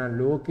වෙනවා නම්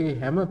ලෝකේ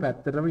හැම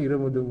පැත්තටම ඉර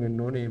මුදුන් වෙන්න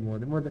ඕනේ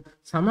මොකද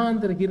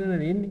සමාන්තර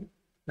කිරණ එන්නේ.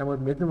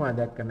 නමුත් මෙතුමා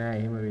දැක්ක නෑ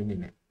එහෙම වෙන්නේ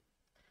නෑ.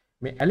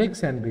 මේ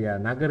ඇලෙක්සැන්ඩ්‍රියා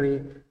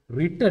නගරේ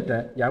රිටට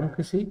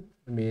යම්කිසි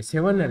මේ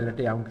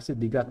සෙවණැල්ලට යම්කිසි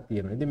දිගක්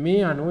තියෙනවා. ඉතින්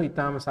මේ අනුව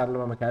ඊටාම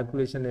සරලවම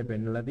කැල්කියුලේෂන් එක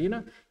පෙන්නලා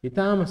තියෙනවා.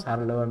 ඊටාම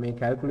සරලව මේ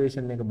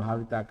කැල්කියුලේෂන් එක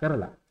භාවිතා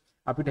කරලා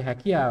අපිට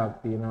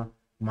හැකියාවක් තියෙනවා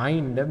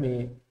මයින්ඩ්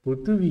මේ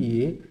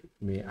පෘථිවියේ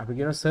මේ අපි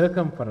කියන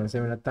සර්කම්ෆරන්ස්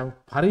එහෙම නැත්නම්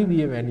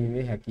පරිධිය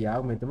වැනීමේ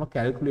හැකියාව මෙතන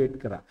කැල්කියුලේට්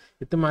කරා.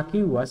 එතම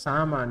කිව්වා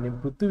සාමාන්‍ය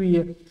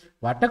පෘථිවිය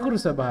වටකුරු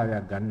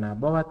ස්වභාවයක් ගන්නා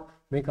බවත්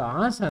මේක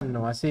ආසන්න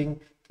වශයෙන්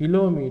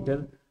කිලෝමීටර්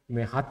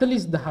මේ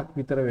 40000ක්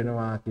විතර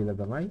වෙනවා කියලා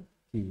තමයි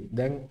කිව්වේ.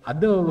 දැන්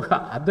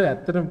අද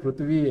ඇත්තටම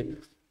පෘථිවියේ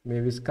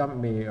මේ විස්කම්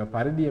මේ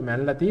පරිධිය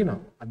මැල්ලා තියෙනවා.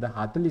 අද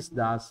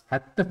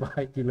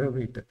 40075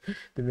 කිලෝමීටර්.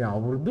 ඉතින් මේ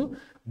අවුරුදු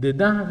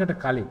 2000කට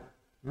කලින්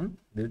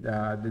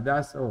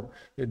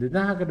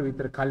 2000කට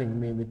විතර කලින්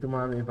මේ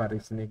මෙතුමා මේ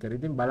පරීක්ෂණය කරේ.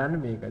 ඉතින් බලන්න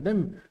මේක. දැන්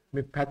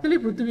මේ පැතලි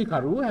පෘථිවි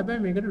කරුවෝ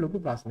හැබැයි මේකට ලොකු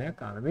ප්‍රශ්නයක්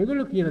ආනවා.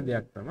 මේගොල්ලෝ කියන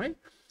දෙයක් තමයි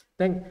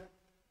දැන්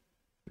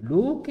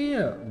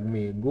ලෝකයේ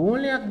මේ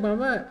ගෝලයක්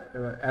බව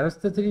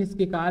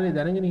ඇරිස්ටොටලීස්ගේ කාලේ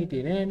දැනගෙන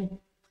හිටියේ නෑනේ.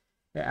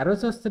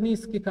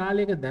 ඇරිස්ටොටලීස්ගේ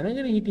කාලයක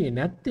දැනගෙන හිටියේ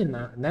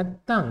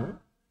නැත්තම්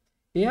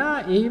එයා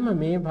එහෙම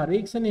මේ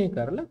පරීක්ෂණය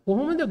කරලා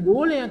කොහොමද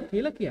ගෝලයක්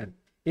කියලා කියන්නේ?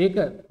 ඒක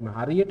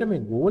හරියට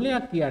මේ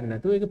ගෝලයක් කියන්නේ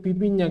නැතුව ඒක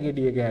පිපිඤ්ඤා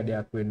ගෙඩියක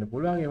හැඩයක් වෙන්න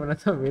පුළුවන්. එහෙම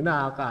නැත්නම් වෙන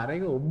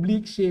ආකාරයක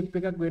ඔබ්ලික් ෂේප්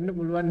එකක් වෙන්න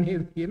පුළුවන්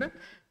නේද කියන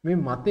මේ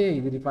මතය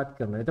ඉදිරිපත්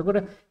කරනවා.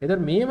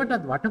 එතකොට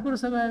මේවටත් වටකුරු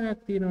ස්වභාවයක්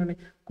තියෙනවානේ.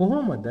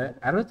 කොහොමද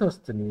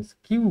ඇරිස්ටොටලීස්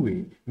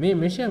කිව්වේ මේ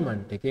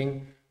මෙෂර්මන්ට් එකෙන්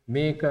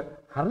මේක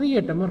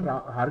හරියටම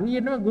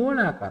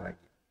ගෝලාකාරයි.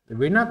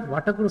 වෙනත්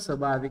වටකුරු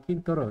ස්වභාවයකින්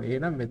තොරව.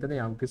 එහෙනම් මෙතන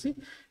යම්කිසි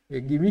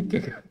ගිමික්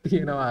එකක්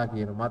තියෙනවා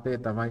කියන මතය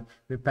තමයි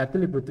මේ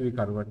පැතලි පෘථිවි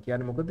කරුවන්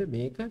කියන්නේ. මොකද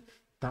මේක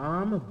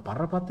තාම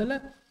බරපතල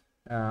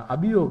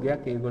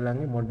අභියෝගයක්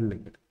ඒගොල්ලන්ගේ මොඩල්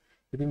එකට.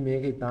 ඉතින්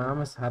මේක ඊටාම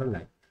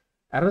සරලයි.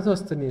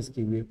 ඇරිස්ටොටලීස්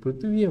කිව්වේ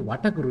පෘථිවිය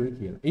වටකුරුයි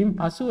කියලා. ඉන්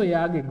පසුව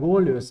එයාගේ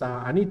ගෝලය සහ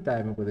අනිත්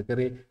අය මොකද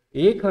කරේ?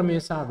 ඒ ක්‍රමය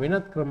සහ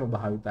වෙනත් ක්‍රම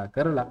භාවිතා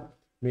කරලා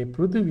මේ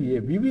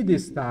පෘථිවියේ විවිධ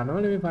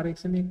ස්ථානවල මේ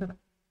පරීක්ෂණය කරා.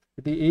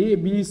 ඉතින් A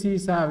B C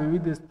සහ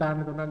විවිධ ස්ථාන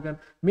තුනක් ගන්න.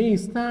 මේ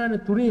ස්ථාන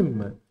තුනින්ම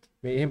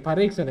මේ එහෙම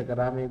පරීක්ෂණ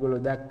කරා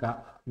මේගොල්ලෝ දැක්කා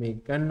මේ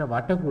ගන්න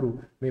වටකුරු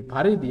මේ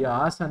පරිධිය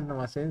ආසන්න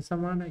වශයෙන්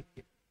සමානයි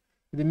කියලා.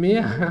 ඉතින් මේ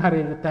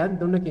ආකාරයට තැන්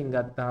තුනකින්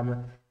ගත්තාම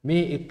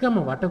මේ එකම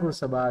වටකුරු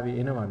ස්වභාවය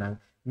එනවා නම්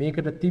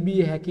මේකට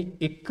තිබිය හැකි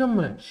එකම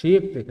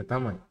ෂේප් එක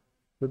තමයි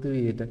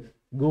පෘථිවියට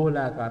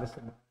ගෝලාකාර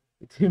ස්වභාවය.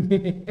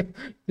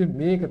 ඉතින්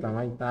මේක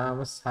තමයි තාම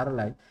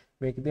සරලයි.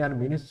 මේක දිහා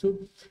මිනිස්සු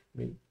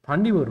මේ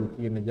පඬිවරු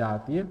කියන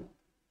જાතිය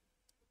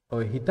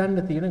ඔය හිතන්න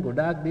තියෙන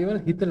ගොඩාක් දේවල්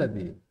හිතලා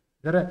දෙයි.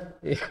 ඒතර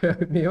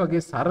මේ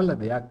වගේ සරල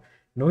දෙයක්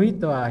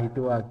නොහිතවා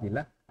හිතුවා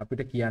කියලා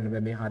අපිට කියන්න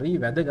බෑ. මේ හරිය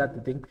වැදගත්.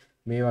 ඉතින්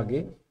මේ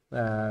වගේ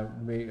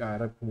මේ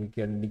අර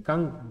කියන්නේ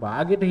නිකන්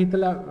වාගෙට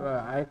හිතලා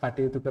ආය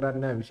කටයුතු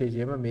කරන්න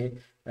විශේෂයෙන්ම මේ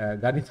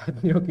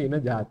ගණිතඥයෝ කියන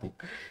જાතිය.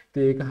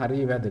 ඉතින් ඒක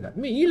හරිය වැදගත්.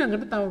 මේ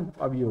ඊළඟට තව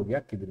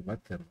අභියෝගයක්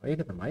ඉදිරිපත් කරනවා.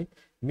 ඒක තමයි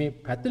මේ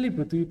පැතලි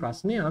පෘථිවි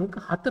ප්‍රශ්නේ අංක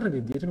 4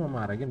 විදියට මම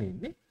අරගෙන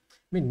ඉන්නේ.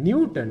 මේ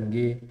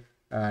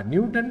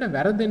නිව්ටන්ට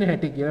වැරදෙන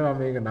හැටි කියලා මම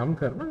මේක නම්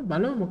කරනවා.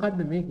 බලමු මොකද්ද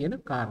මේ කියන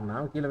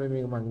කාරණාව කියලා.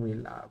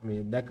 මේ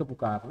දැකපු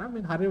කාරණා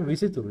මේ හරියම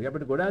විසිතුරුයි.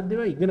 අපිට ගොඩාක්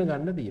දේවල් ඉගෙන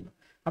ගන්න තියෙනවා.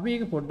 අපි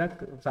ඒක පොඩ්ඩක්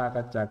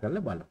සාකච්ඡා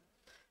කරලා බලමු.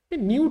 මේ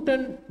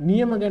නිව්ටන්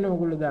නියම ගැන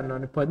ඔයගොල්ලෝ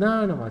දන්නවනේ.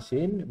 ප්‍රධාන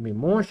වශයෙන් මේ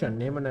මෝෂන්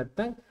එහෙම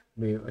නැත්නම්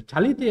මේ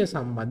චලිතය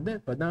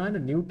සම්බන්ධ ප්‍රධාන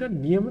නිව්ටන්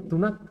නියම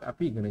 3ක්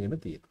අපි ඉගෙනගෙන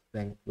තියෙනවා.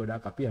 දැන්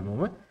ගොඩාක් අපි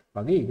හැමෝම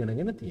වගේ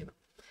ඉගෙනගෙන තියෙනවා.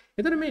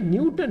 එතන මේ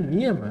නිව්ටන්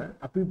නියම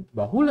අපි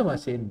බහුල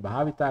වශයෙන්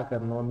භාවිතා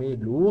කරනවා මේ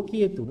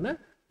ලෝකයේ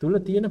තුල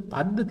තියෙන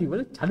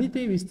පද්ධතිවල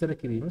චලිතය විස්තර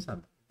කිරීම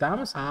සඳහා. තාම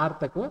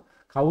සාර්ථකව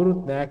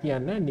කවුරුත් නෑ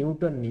කියන්නේ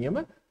නිව්ටන් නියම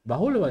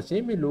බහුල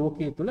වශයෙන් මේ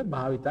ලෝකයේ තුල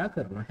භාවිතා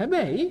කරනවා.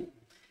 හැබැයි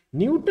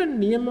නිව්ටන්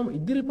නියම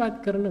ඉදිරිපත්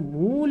කරන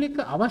මූලික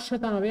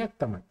අවශ්‍යතාවයක්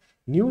තමයි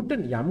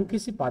නිව්ටන්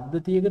යම්කිසි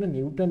පද්ධතියකට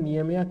නිව්ටන්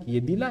නියමයක්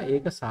යෙදිලා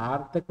ඒක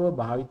සාර්ථකව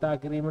භාවිතා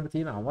කිරීමට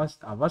තියෙන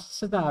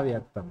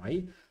අවශ්‍යතාවයක් තමයි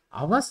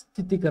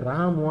අවස්ථිතික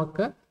රාමුවක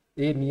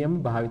ඒ නියම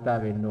භාවිතා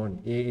වෙන්න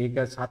ඕනේ. ඒක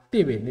සත්‍ය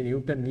වෙන්නේ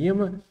නිව්ටන් නියම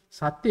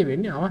සත්‍ය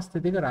වෙන්නේ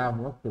අවස්ථිතික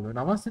රාමුවක් තුල.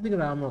 අවස්ථිතික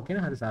රාමුවක් කියන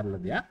හරි සරල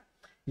දෙයක්.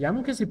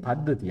 යම්කිසි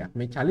පද්ධතියක්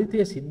මේ චලිතය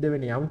සිද්ධ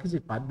වෙන යම්කිසි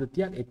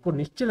පද්ධතියක් එක්ක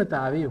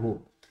නිශ්චලතාවයේ හෝ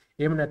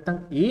එහෙම නැත්නම්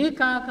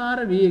ඒකාකාර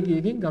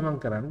වේගයකින් ගමන්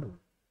කරන්න ඕනේ.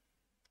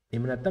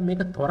 එහෙම නැත්නම්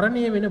මේක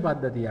ත්වරණය වෙන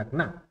පද්ධතියක්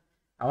නම්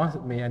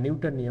මේ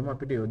නිව්ටන් නියම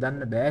අපිට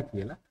යොදන්න බෑ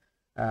කියලා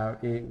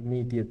ඒ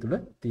නීතිය තුල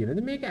තියෙනද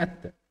මේක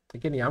ඇත්ත. ඒ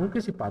කියන්නේ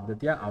යම්කිසි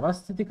පද්ධතියක්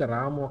අවස්ථිතික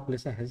රාමුවක්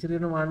ලෙස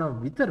හැසිරෙනවා නම්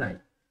විතරයි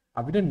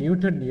අපිට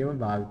නිව්ටන් නියම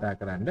භාවිතා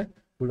කරන්න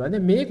පුළුවන්.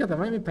 මේක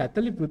තමයි මේ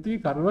පැතලි පෘථිවි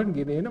කරුවන්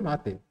ගෙනෙන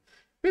මතය.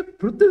 මේ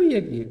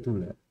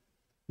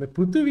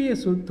පෘථිවිය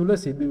තුල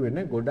සිදුවෙන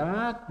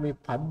ගොඩාක් මේ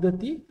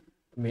පද්ධති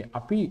මේ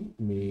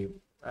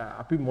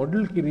අපි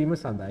මොඩල් කිරීම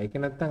සඳහා ඒක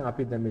නැත්නම්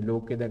අපි දැන් මේ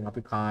ලෝකේ දැන්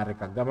අපි කාර්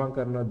එකක් ගමන්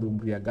කරනවා,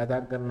 දුම්රියක්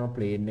ගතක් කරනවා,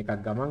 ප්ලේන් එකක්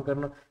ගමන්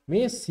කරනවා.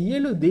 මේ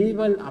සියලු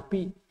දේවල්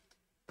අපි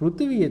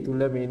පෘථිවිය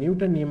තුල මේ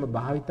නිව්ටන් නියම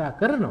භාවිතා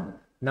කරනවා.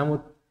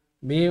 නමුත්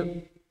මේ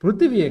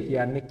පෘථිවිය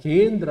කියන්නේ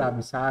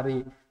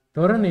කේන්ද්‍රාභිසාරී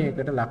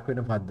ත්වරණයකට ලක්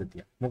වෙන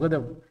පද්ධතියක්. මොකද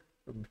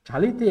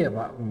චලිතය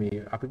මේ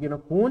අපි කියන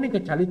කෝණික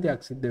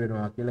චලිතයක් සිද්ධ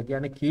වෙනවා කියලා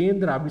කියන්නේ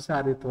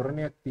කේන්ද්‍රාභිසාරී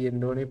ත්වරණයක්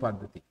තියෙන්න ඕනේ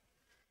පද්ධතිය.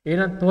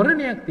 එහෙනම්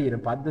ත්වරණයක් තියෙන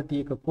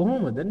පද්ධතියක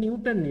කොහොමද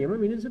නිව්ටන් නියම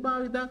මිනිස්සු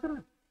භාවිතා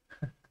කරන්නේ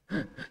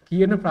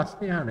කියන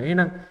ප්‍රශ්නේ අහන.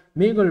 එහෙනම්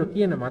මේගොල්ලෝ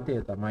කියන මතය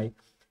තමයි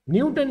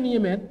නිව්ටන්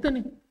නියම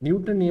ඇත්තනේ.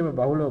 නිව්ටන් නියම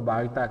බහුලව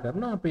භාවිතා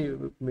කරනවා අපේ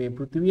මේ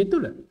පෘථිවිය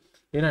තුල.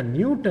 එහෙනම්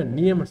නිව්ටන්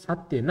නියම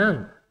සත්‍ය නම්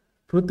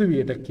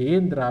පෘථිවියට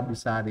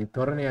කේන්ද්‍රාභිසාරී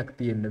ත්වරණයක්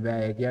තියෙන්න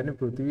බෑ. ඒ කියන්නේ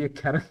පෘථිවිය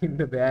කැරකෙන්න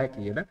බෑ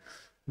කියලා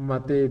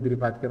මතය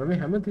ඉදිරිපත් කරන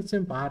මේ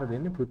හැමතිස්සෙම පහර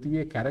දෙන්නේ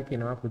පෘථිවිය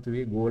කැරකෙනවා,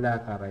 පෘථිවිය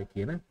ගෝලාකාරයි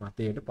කියන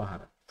මතයට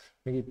පහර.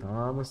 මේක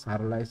තාම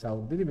සරලයි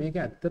සෞද්දේ. මේක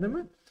ඇත්තටම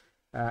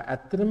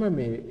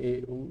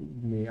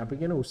මේ අපි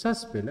කියන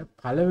උසස් පෙළ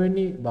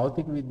පළවෙනි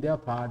භෞතික විද්‍යා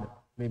පාඩම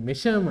මේ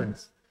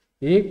මෙෂර්මන්ට්ස්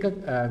ඒක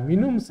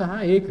මිනුම් සහ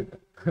ඒකක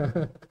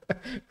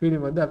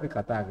පිළිබඳ අපි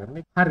කතා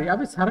කරන්නේ. හරි,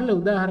 අපි සරල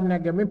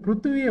උදාහරණයක් ගමු.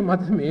 පෘථිවිය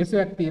මත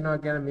මේසයක් තියෙනවා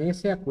කියන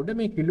මේසයක් උඩ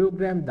මේ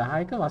කිලෝග්‍රෑම්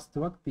 10ක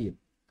වස්තුවක් තියෙනවා.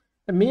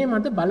 මේ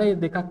මත බලය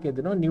දෙකක්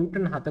යෙදෙනවා.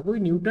 නිව්ටන් 7කුයි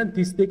නිව්ටන්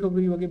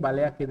 32කුයි වගේ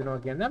බලයක් යෙදෙනවා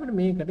කියන්නේ අපිට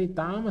මේකට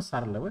ඉතාම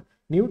සරලව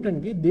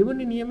නිව්ටන්ගේ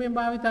දෙවෙනි නියමය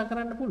භාවිතා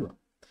කරන්න පුළුවන්.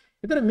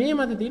 ඒතර මේ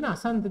මත තියෙන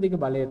අසන්තතික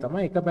බලය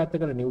තමයි එක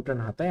පැත්තකට නිව්ටන්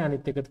 7යි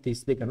අනිත් එකට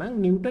 32 නම්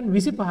නිව්ටන්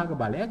 25ක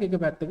බලයක් එක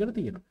පැත්තකට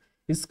තියෙනවා.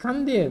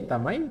 ස්කන්ධය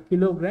තමයි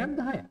කිලෝග්‍රෑම්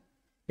 10යි.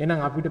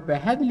 එහෙනම් අපිට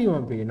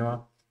පැහැදිලිවම පේනවා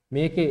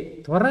මේකේ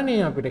ත්වරණය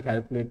අපිට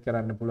කැල්කියුලේට්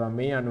කරන්න පුළුවන්.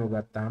 මේ අනුව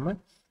ගත්තාම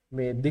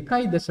මේ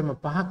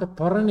 2.5ක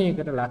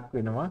ත්වරණයකට ලක්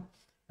වෙනවා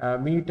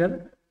මීටර්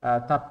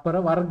තප්පර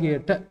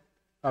වර්ගයට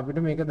අපිට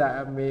මේක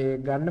මේ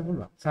ගන්න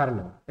පුළුවන්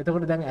සරලව.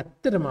 එතකොට දැන්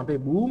ඇත්තටම අපේ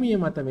භූමිය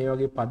මත මේ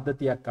වගේ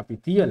පද්ධතියක් අපි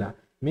තියලා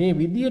මේ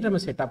විදියටම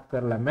සෙටප්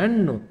කරලා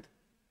මැන්නොත්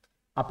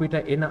අපිට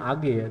එන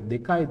අගය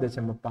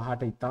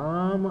 2.5ට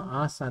ඉතාම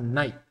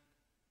ආසන්නයි.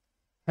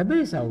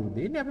 හැබැයි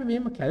සෞදේනේ අපි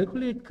මෙහෙම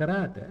කැල්කියුලේට්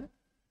කරාට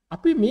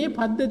අපි මේ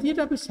පද්ධතියට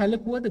අපි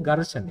සැලකුවද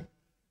ඝර්ෂණය,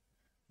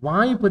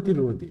 වායු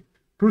ප්‍රතිරෝධය,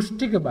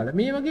 පෘෂ්ඨික බල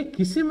මේ වගේ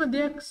කිසිම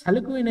දෙයක්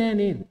සැලකුවේ නෑ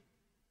නේද?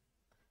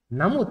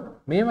 නමුත්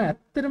මේවා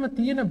ඇත්තටම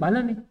තියෙන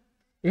බලනේ.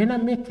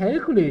 එහෙනම් මේ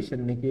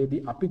කැල්කියුලේෂන්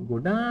එකේදී අපි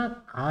ගොඩාක්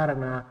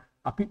කාරණා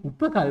අපි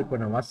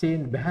උපකල්පන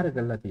වශයෙන් බැහැර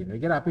කරලා තියෙනවා.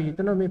 ඒ කියන්නේ අපි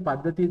හිතනවා මේ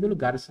පද්ධතිය තුළ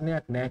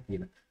ඝර්ෂණයක් නෑ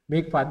කියලා.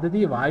 මේ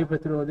පද්ධතියේ වායු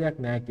ප්‍රතිරෝධයක්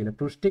නෑ කියලා.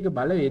 පෘෂ්ඨික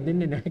බල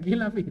වේදෙන්නේ නෑ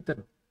කියලා අපි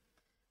හිතනවා.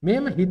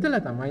 මේම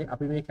හිතලා තමයි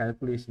අපි මේ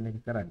කැල්කියුලේෂන් එක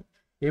කරන්නේ.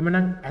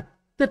 එහෙමනම්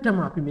ඇත්තටම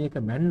අපි මේක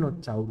මැන්නොත්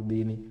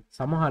සෞර්දීනේ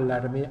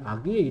සමහරලාට මේ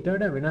අගය ඊට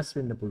වඩා වෙනස්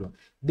වෙන්න පුළුවන්.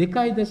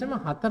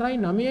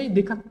 2.49යි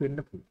 2ක් වෙන්න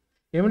පුළුවන්.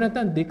 එහෙම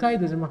නැත්නම්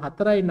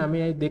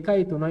 2.49යි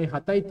 2යි 3යි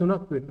 7යි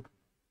 3ක් වෙන්න.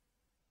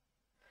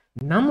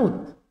 නමුත්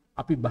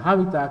අපි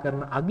භාවිතා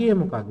කරන අගය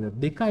මොකක්ද?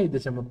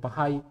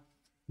 2.5යි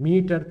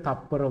මීටර්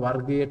තප්පර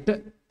වර්ගයට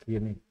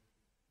කියන්නේ.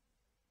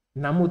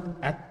 නමුත්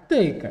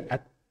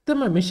ඇත්තම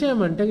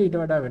මෙෂර්මන්ට් එක ඊට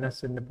වඩා වෙනස්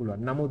වෙන්න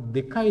පුළුවන්. නමුත්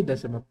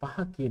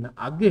 2.5 කියන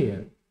අගය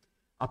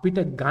අපිට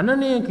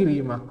ගණනය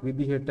කිරීමක්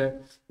විදිහට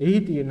එහි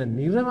තියෙන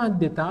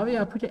නිර්වද්‍යතාවය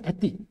අපිට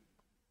ඇති.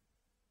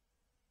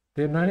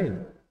 තේරුණා නේද?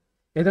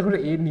 එතකොට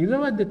මේ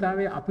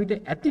නිර්වද්‍යතාවය අපිට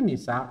ඇති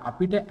නිසා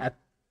අපිට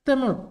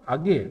ඇත්තම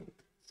අගය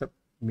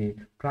මේ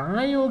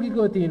ප්‍රායෝගිකව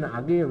තියෙන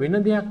අගය වෙන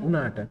දෙයක්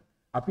වුණාට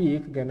අපි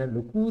ඒක ගැන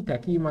ලොකු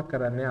තැකීමක්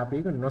කරන්නේ. අපි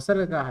ඒක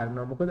නොසලකා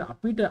හරිනවා. මොකද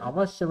අපිට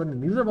අවශ්‍ය වන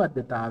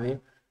නිර්වද්‍යතාවය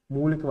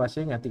මූලික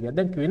වශයෙන් ඇති කියලා.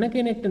 දැන් වෙන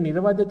කෙනෙක්ට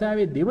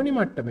නිර්වද්‍යතාවයේ දෙවෙනි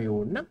මට්ටමේ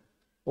ඕන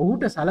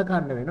ඔහුට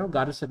සලකන්න වෙනවා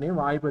ඝර්ෂණයේ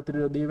වායු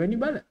ප්‍රතිරෝධය වැනි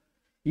බල.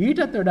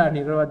 ඊටත් වඩා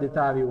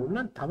නිර්වද්‍යතාවය ඕන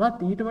තවත්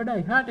ඊට වඩා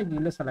එහාට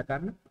ගිහිල්ලා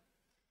සලකන්න.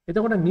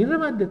 එතකොට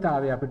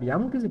නිර්වද්‍යතාවය අපිට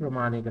යම් කිසි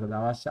ප්‍රමාණයකට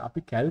අවශ්‍ය. අපි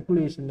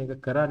කැල්කියුලේෂන් එක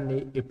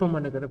කරන්නේ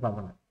එපමණකට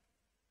පමණයි.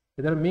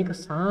 එතකොට මේක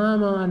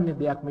සාමාන්‍ය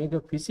දෙයක්. මේක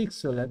ෆිසික්ස්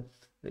වල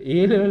A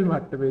level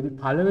මට්ටමේදී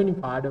පළවෙනි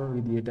පාඩම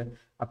විදියට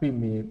අපි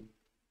මේ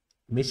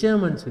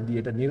මෙෂර්මන්ට්ස්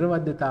විදියට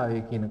නිර්වද්‍යතාවය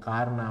කියන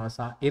කාරණාව සහ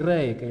එරර්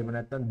එක එහෙම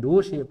නැත්නම්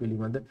දෝෂය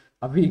පිළිබඳ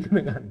අපි ඉගෙන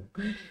ගන්නවා.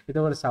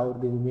 එතකොට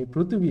සෞර්දීනි මේ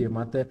පෘථිවිය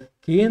මත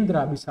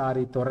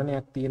කේන්ද්‍රාභිසාරී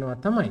ත්වරණයක් තියෙනවා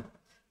තමයි.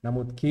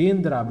 නමුත්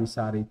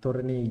කේන්ද්‍රාභිසාරී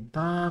ත්වරණේ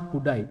ඉතා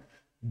කුඩයි.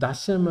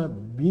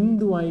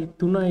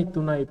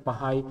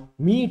 0.335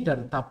 මීටර්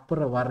තප්පර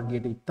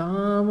වර්ගයට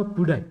ඉතාම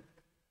කුඩයි.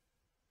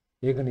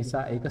 ඒක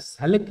නිසා ඒක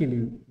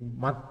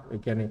සැලකිලිමත් ඒ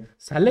කියන්නේ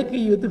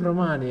සැලකිය යුතු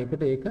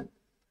ප්‍රමාණයකට ඒක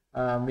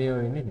මේ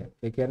වෙන්නේ නැහැ.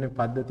 ඒ කියන්නේ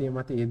පද්ධතිය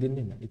මත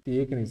යෙදෙන්නේ නැහැ. ඉතින්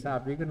ඒක නිසා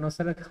අපි ඒක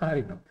නොසලකා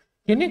හරිනවා.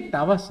 කෙනෙක්ට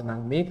අවශ්‍ය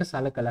නම් මේක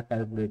සලකලා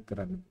කැල්කියුලේට්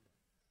කරන්න.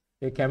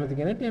 ඒ කැමති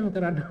කෙනෙක්ට එහෙම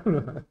කරන්න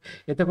පුළුවන්.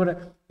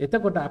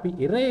 එතකොට අපි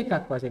එර එකක්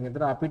වශයෙන්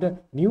අතර අපිට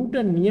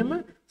නිව්ටන් නියම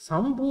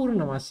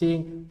සම්පූර්ණ වශයෙන්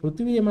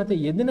පෘථිවිය මත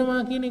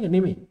යෙදෙනවා කියන එක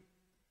නෙමෙයි.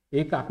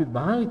 ඒක අපි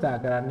භාවිතා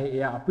කරන්නේ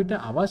එය අපිට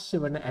අවශ්‍ය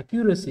වන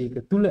ඇකියුරසි එක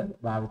තුල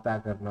භාවිතා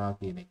කරනවා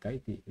කියන එකයි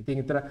තියෙන්නේ. ඉතින්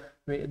ඒතර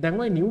දැන්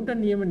ওই නිව්ටන්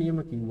නියම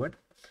කිව්වට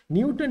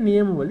නිව්ටන්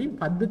නියම වලින්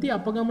පද්ධතිය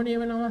අපගමනය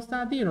වෙන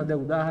අවස්ථා තියෙනවා.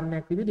 දැන්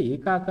උදාහරණයක් විදිහට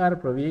ඒකාකාර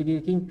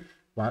ප්‍රවේගයකින්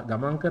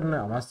ගමන් කරන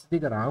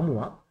අවස්ථික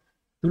රාමුවක්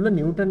තුල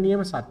නිව්ටන් නියම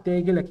සත්‍යයි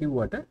කියලා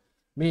කිව්වට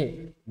මේ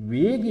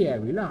වේගය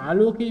ඇවිල්ලා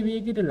ආලෝකයේ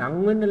වේගයට ලං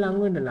වෙන්න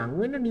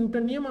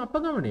නිව්ටන් නියම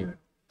අපගමනය වෙනවා.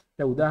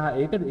 දැන්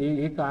උදාහරණ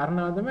ඒ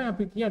කාරණාව තමයි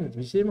අපි කියන්නේ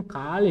විශේෂම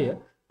කාලය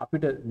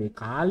අපිට මේ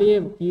කාලයේ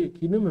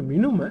කිනුම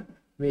මිනුම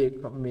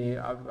මේ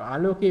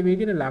ආලෝකයේ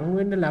වේගයට ලං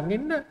වෙන්න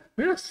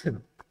වෙනස්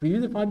වෙනවා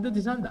විවිධ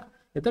පද්ධති සඳහා.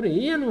 ඒතර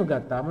ඒ අනුව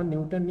ගත්තාම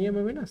නිව්ටන් නියම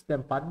වෙනස්.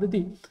 දැන්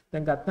පද්ධති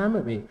දැන් ගත්තාම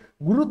මේ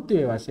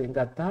ගුරුත්වයේ වශයෙන්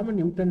ගත්තාම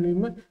නිව්ටන්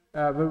නියම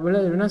වල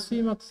වෙනස්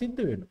වීමක්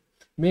සිද්ධ වෙනවා.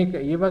 මේක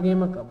ඒ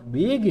වගේම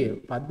වේගය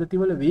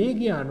පද්ධතිවල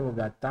වේගය අනුව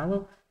ගත්තාම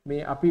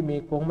මේ අපි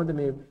මේ කොහොමද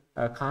මේ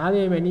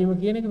කාලය මැනීම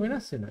කියන එක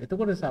වෙනස් වෙනවා.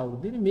 එතකොට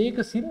සෞර්දීනි මේක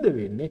සිද්ධ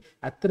වෙන්නේ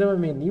ඇත්තටම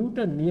මේ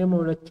නිව්ටන් නියම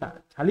වල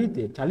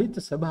චලිත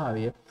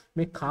ස්වභාවය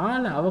මේ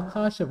කාල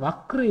අවකාශ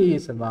වක්‍රයේ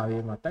ස්වභාවය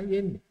මතයි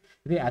එන්නේ.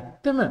 ඉතින්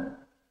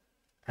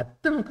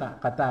ඇත්තම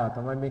කතාව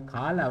තමයි මේ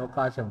කාල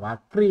අවකාශ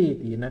වක්‍රයේ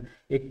තියෙන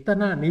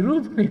එක්තරා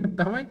නිරූපණය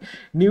තමයි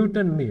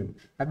නිව්ටන් නියම.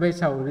 හැබැයි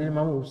සෞරේ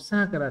මම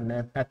උත්සාහ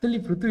කරන්නේ පැතලි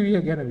පෘථිවිය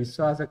ගැන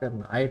විශ්වාස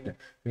කරන අයට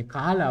මේ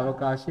කාල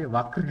අවකාශයේ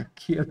වක්‍රයක්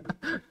කියලා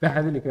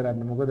පැහැදිලි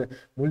කරන්න. මොකද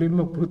මුලින්ම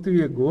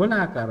පෘථිවිය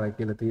ගෝලාකාරයි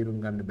කියලා තේරුම්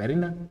ගන්න බැරි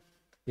නම්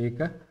ඒක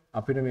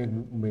අපිට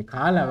මේ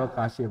කාල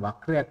අවකාශයේ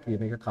වක්‍රයක්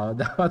කියන එක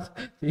කවදාවත්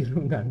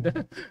තේරුම්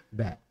ගන්න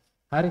බෑ.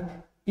 හරි.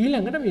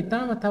 ඊළඟට මේ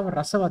තව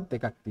රසවත්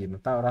එකක්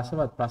තියෙනවා. තව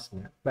රසවත්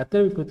ප්‍රශ්නයක්.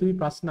 පැතලි පෘථිවි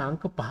ප්‍රශ්න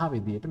අංක 5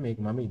 විදියට මේක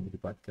මම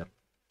ඉදිරිපත් කරනවා.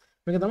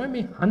 මේක තමයි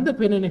මේ හඳ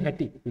පෙනෙන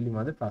හැටි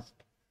පිළිබඳ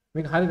ප්‍රශ්නය.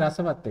 මේක හරි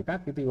රසවත්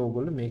එකක්. ඉතින්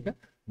ඕගොල්ලෝ මේක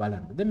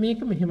බලන්න. දැන් මේක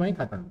මෙහෙමයි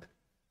කතන්දර.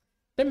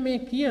 දැන් මේ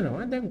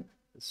කියනවා දැන්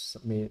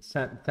මේ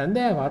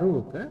සඳෑ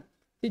වරුවක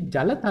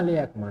ජල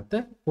තලයක් මත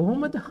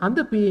කොහොමද හඳ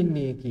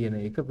පේන්නේ කියන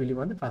එක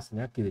පිළිබඳ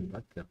ප්‍රශ්නයක්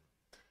ඉදිරිපත් කරනවා.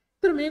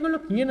 ඒතර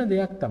මේගොල්ලෝ කියන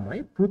දෙයක්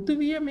තමයි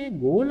පෘථිවිය මේ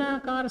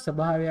ගෝලාකාර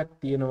ස්වභාවයක්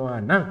තියෙනවා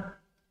නම්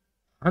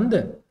හඳ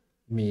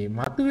මේ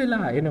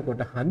මතුවලා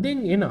එනකොට හඳෙන්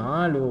එන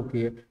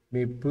ආලෝකය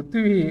මේ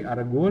පෘථිවියේ අර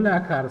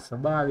ගෝලාකාර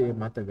ස්වභාවය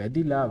මත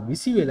වැදිලා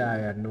විසි වෙලා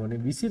යන්න ඕනේ,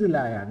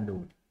 විසිරලා යන්න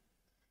ඕනේ.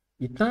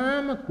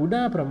 ඊටාම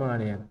කුඩා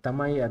ප්‍රමාණයක්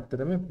තමයි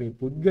ඇත්තටම මේ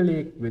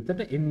පුද්ගලයෙක්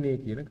වෙතට එන්නේ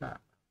කියන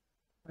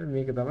කාරණා.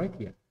 මේක තමයි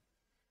කියන්නේ.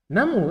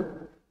 නමුත්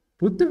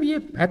පෘථිවියේ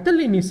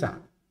පැතලි නිසා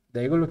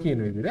දැන් ඒගොල්ලෝ කියන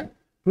විදිහට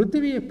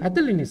පෘථිවියේ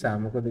පැතලි නිසා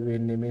මොකද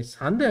වෙන්නේ මේ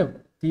සඳ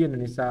තියෙන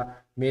නිසා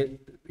මේ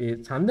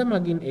සඳ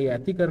මගින් ඒ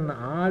ඇති කරන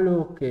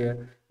ආලෝකය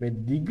මේ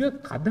දිග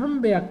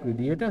කදම්බයක්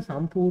විදිහට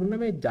සම්පූර්ණ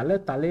මේ ජල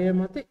තලය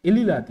මත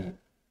එලිලා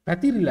තියෙනවා.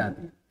 පැතිරිලා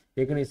තියෙනවා.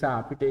 ඒක නිසා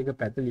අපිට ඒක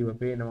පැතලිව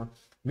පේනවා.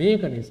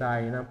 මේක නිසා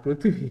එනම්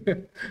පෘථිවිය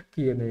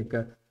කියන එක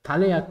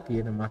තලයක්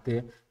කියන මතය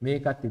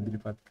මේකත්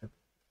ඉදිරිපත් කරනවා.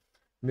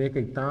 මේක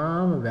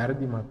ඉතාම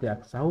වැරදි මතයක්.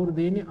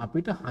 සහෘදේනි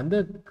අපිට හඳ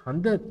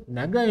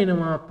නැග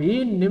එනවා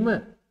පේන්නෙම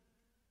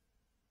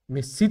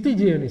මේ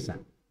සිතිජය නිසා.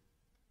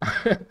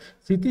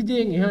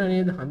 සිතිජයෙන් එහා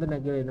නේද හඳ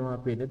නැගලා එනවා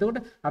පේන්නේ. එතකොට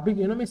අපි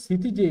කියනවා මේ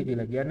සිතිජය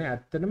කියලා කියන්නේ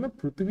ඇත්තටම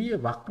පෘථිවියේ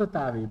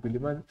වක්‍රතාවය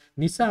පිළිබඳ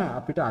නිසා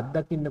අපිට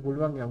අත්දකින්න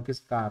පුළුවන්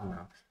යම්කිසි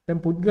කාරණාවක්. දැන්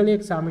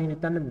පුද්ගලයෙක් සාමාන්‍යයෙන්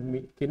හිතන්න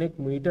කෙනෙක්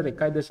මීටර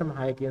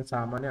 1.6 කියන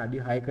සාමාන්‍ය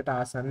අඩි 6කට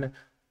ආසන්න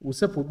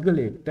උස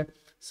පුද්ගලයෙක්ට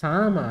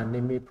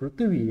සාමාන්‍ය මේ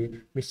පෘථිවියේ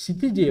මේ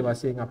සිතිජය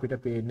වශයෙන් අපිට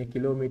පේන්නේ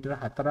කිලෝමීටර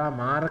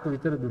 4මාරක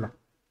විතර දුරක්.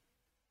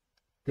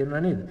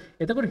 තේරුණා නේද?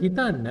 එතකොට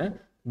හිතන්න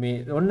මේ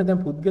ඔන්න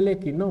දැන්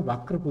පුද්ගලයෙක් ඉන්නවා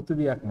වක්‍ර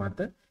පෘථිවියක් මත.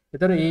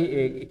 එතකොට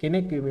ඒ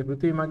කෙනෙක් මේ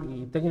පෘථිවිය මග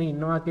ඉඳගෙන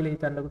ඉන්නවා කියලා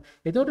හිතන්නකො.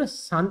 එතකොට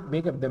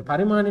මේක දැන්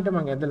පරිමාණයට මම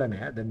ඇදලා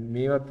නැහැ. දැන්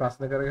මේවත්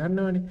ප්‍රශ්න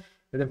කරගන්නවනේ.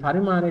 දැන්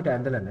පරිමාණයට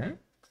ඇදලා නැහැ.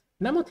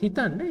 නමුත්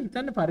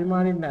හිතන්න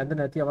පරිමාණයෙන් ඇද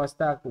නැති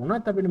අවස්ථාවක්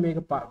වුණත් අපිට මේක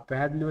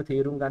පැහැදිලිව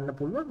තේරුම් ගන්න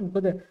පුළුවන්.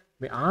 මොකද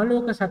මේ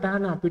ආලෝක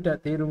සටහන අපිට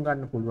තේරුම්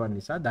ගන්න පුළුවන්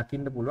නිසා,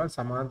 දකින්න පුළුවන්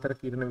සමාන්තර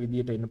කිරණ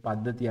විදියට එන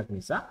පද්ධතියක්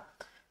නිසා.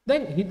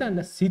 දැන් හිතන්න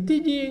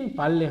සිතිජයෙන්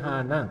පල්ලෙහා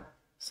නම්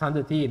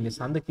සඳ තියෙන්නේ,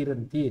 සඳ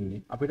කිරණ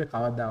තියෙන්නේ. අපිට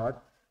කවදාවත්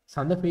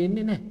සඳ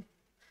පේන්නේ නැහැ.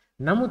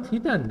 නමුත්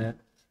හිතන්න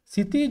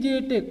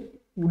සිතිජයට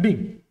උඩින්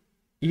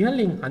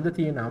ඉහළින් හඳ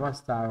තියෙන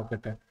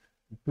අවස්ථාවකට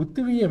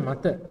පෘථිවිය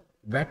මත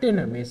වැටෙන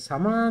මේ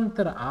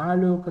සමාන්තර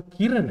ආලෝක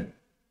කිරණ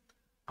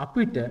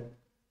අපිට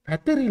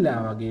පැතිරිලා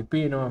වගේ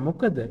පේනවා.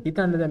 මොකද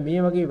හිතන්න දැන්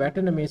මේ වගේ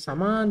වැටෙන මේ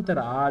සමාන්තර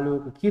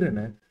ආලෝක කිරණ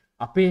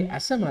අපේ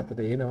ඇස මතට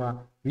එනවා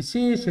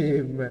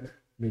විශේෂයෙන්ම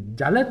මේ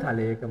ජල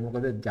තලයක.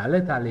 මොකද ජල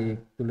තලයේ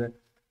තුල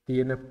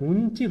තියෙන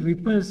පුංචි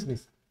රිපල්ස්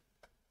නිසා.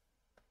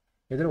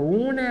 එතන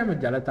ඕනෑම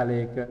ජල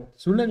තලයක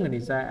සුළඟ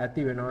නිසා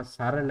ඇති වෙනවා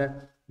සරල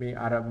මේ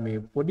අර මේ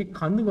පොඩි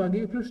කඳු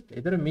වගේ පෘෂ්ඨ.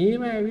 එතන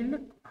මේව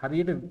ඇවිල්ලා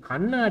හරියට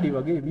කණ්ණාඩි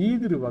වගේ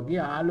වීදුරු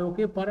වගේ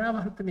ආලෝකය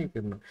පරාවර්තනය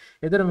කරනවා.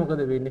 එතන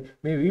මොකද වෙන්නේ?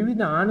 මේ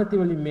විවිධ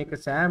ආනති වලින් මේක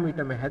සෑම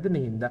විටම හැදෙන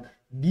හින්දා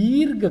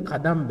දීර්ඝ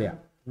කදම්බයක්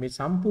මේ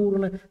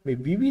සම්පූර්ණ මේ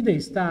විවිධ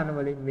ස්ථාන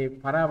වලින් මේ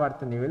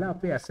පරාවර්තනය වෙලා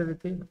අපේ ඇස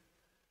වෙත එනවා.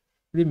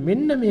 ඉතින්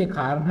මෙන්න මේ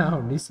කාරණාව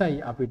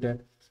නිසායි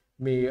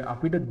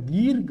අපිට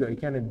දීර්ඝ ඒ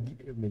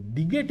කියන්නේ මේ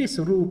දිගටි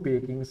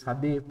ස්වරූපයකින්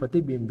සදේ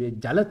ප්‍රතිබිම්බයේ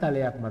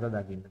ජලතලයක් මත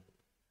දකින්න.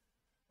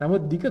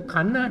 නමුත් දිග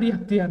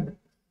කණ්ණාඩියක් තියන්නේ.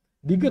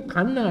 දිග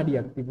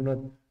කණ්ණාඩියක්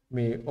තිබුණොත්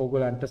මේ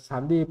ඕගලන්ට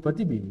සඳේ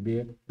ප්‍රතිබිම්බය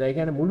දැන්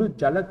කියන්නේ මුළු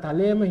ජල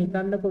තලයම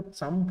හිතන්නකො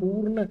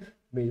සම්පූර්ණ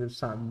මේ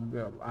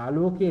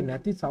ආලෝකයේ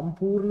නැති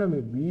සම්පූර්ණ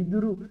මේ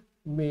වීදුරු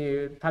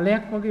මේ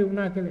තලයක් වගේ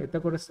වුණා කියලා.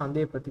 එතකොට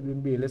සඳේ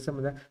ප්‍රතිබිම්බය එලෙසම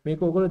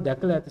මේක ඕගොල්ලෝ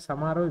දැකලා ඇති.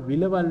 සමහර වෙලාවෙ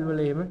විලවල් වල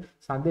එහෙම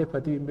සඳේ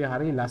ප්‍රතිබිම්බය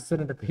හරිය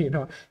ලස්සනට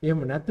පේනවා.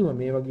 එහෙම නැතුව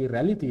මේ වගේ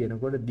රැලි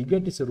තියෙනකොට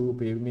දිගටි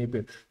ස්වරූපයේ මේ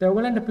පේන. දැන්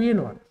ඕගලන්ට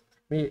පේනවා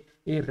මේ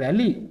ඒ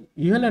රැලි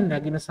ඉහළ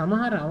නැගින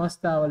සමහර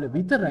අවස්ථාවල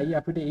විතරයි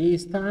අපිට ඒ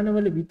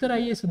ස්ථානවල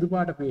විතරයි ඒ සුදු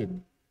පාට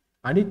පේන්නේ.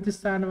 අනිත්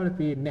ස්ථානවල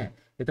පේන්නේ නැහැ.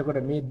 එතකොට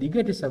මේ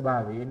දිගටි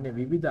ස්වභාවය එන්නේ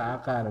විවිධ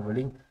ආකාර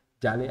වලින්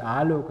ජල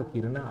ආලෝක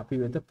කිරණ අපි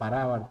වෙත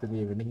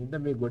පරාවර්තනය වෙන හින්දා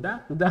මේ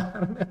ගොඩාක්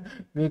උදාහරණ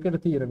මේකට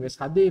තියෙන මේ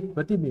සදේ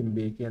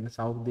ප්‍රතිබිම්බය කියන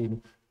සෞන්දර්යනි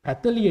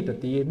පැතලියට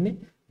තියෙන්නේ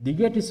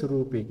දිගටි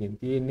ස්වරූපයකින්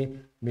තියෙන්නේ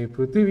මේ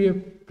පෘථිවිය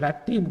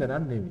ෆ්ලැට් ඉඳන්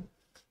නෙවෙයි.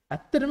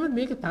 ඇත්තටම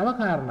මේක තව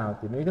කාරණාවක්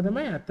තියෙනවා. ඒක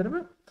තමයි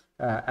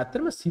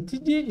ඇත්තටම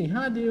සිතිජයෙන්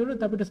එහා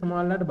දේවලුත් අපිට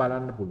සමානලාට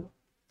බලන්න පුළුවන්.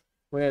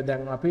 ඔය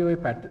දැන් අපි ඔය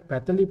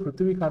පැතලි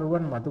පෘථිවි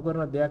කරුවන් මතු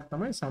කරන දෙයක්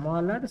තමයි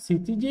සමහරවිට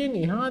සිතිජයෙන්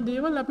එහා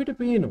දේවල් අපිට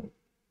පේනවා.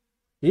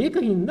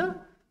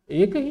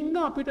 ඒකින්ද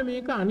අපිට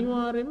මේක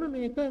අනිවාර්යයෙන්ම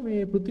මේක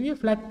මේ පෘථිවිය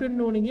ෆ්ලැට්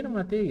වෙන්න ඕනේ කියන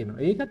මතය එනවා.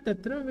 ඒකත්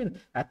ඇත්තටම වෙන.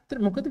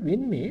 මොකද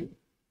වෙන්නේ?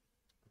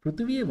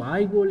 පෘථිවියේ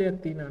වායුගෝලයක්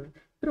තියෙනවානේ.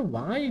 ඒතර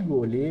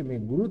වායුගෝලයේ මේ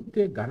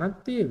ගුරුත්වයේ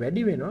ඝනත්වය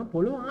වැඩි වෙනවා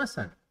පොළොව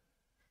ආසන්න.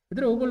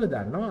 ඒතර ඕගොල්ලෝ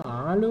දන්නවා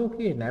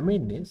ආලෝකයේ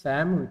නැමෙන්නේ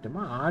සෑම විටම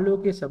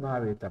ආලෝකයේ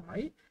ස්වභාවය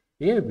තමයි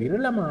ඒ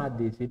විරල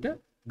මාධ්‍යයේ සිට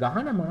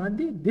ගහන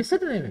මාධ්‍යයේ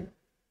දෙසට නැවෙන්නේ.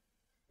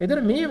 ඒතර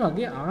මේ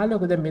වගේ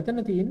ආලෝක දැන්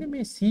මෙතන තියෙන්නේ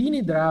මේ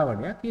සීනි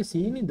ද්‍රාවණයක්. මේ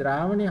සීනි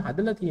ද්‍රාවණය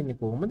හදලා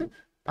තියෙන්නේ කොහොමද?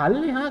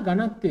 පල්ලෙහා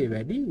ඝනත්වය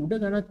වැඩි උඩ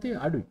ඝනත්වය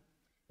අඩුයි.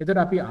 ඒතර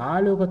අපි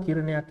ආලෝක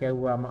කිරණයක්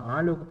ඇව්වාම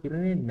ආලෝක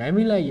කිරණේ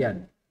නැමිලා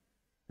යන්නේ.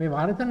 මේ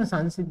වර්තන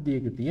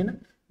සංසිද්ධියක තියෙන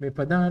මේ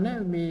ප්‍රධාන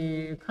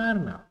මේ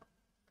කාරණාව.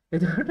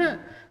 එතකොට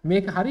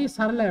මේක හරිය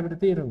සරලයි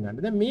අපිට තේරුම්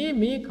ගන්න. දැන්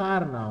මේ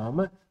කාරණාවම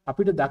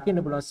අපිට දකින්න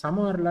පුළුවන්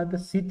සමහරලාද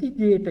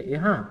සිටිජේට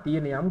එහා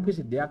තියෙන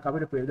යම්කිසි දෙයක්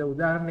අපිට පෙළ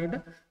උදාහරණයට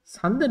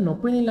සඳ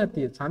නොපෙනිලා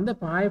තියෙන සඳ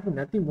පායපු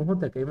නැති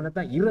මොහොතක එහෙම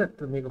නැත්නම් ඉර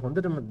මේක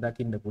හොඳටම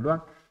දකින්න පුළුවන්.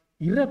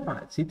 ඉර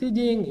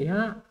සිටිජයෙන්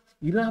එහා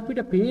ඉර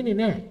අපිට පේන්නේ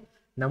නැහැ.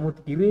 නමුත්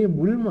ඉරේ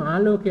මුල්ම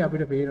ආලෝකය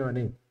අපිට පේනවා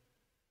නේද?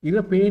 ඉර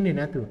පේන්නේ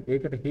නැතුව.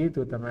 ඒකට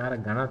හේතුව තමයි අර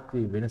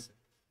ඝනත්වයේ වෙනස.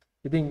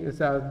 ඉතින්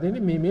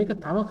මේක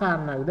තව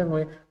කාරණාවක්. දැන්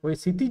ඔය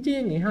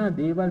සිටිජයෙන් එහා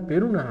දේවල්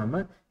පෙරුණාම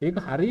ඒක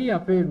හරිය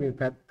අපේ මේ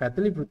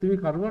පැතලි පෘථිවි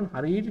කරුවන්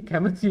හරියට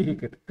කැමති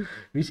එකට.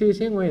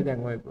 විශේෂයෙන් ඔය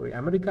දැන් ඔය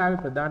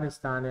ඇමරිකාවේ ප්‍රධාන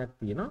ස්ථානයක්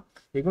තියෙනවා.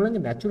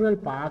 ඒගොල්ලන්ගේ නැචරල්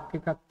පාර්ක්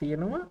එකක්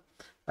තියෙනවා.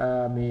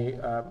 මේ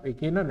ඒ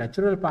කියන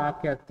නැචරල්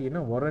පාර්ක් එකක්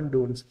තියෙනවා වොරන්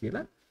ඩූන්ස්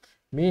කියලා.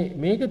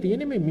 මේක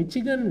තියෙන්නේ මේ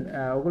මිචිගන්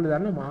ඔයගොල්ලෝ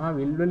දන්නවා මහා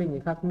විල් වලින්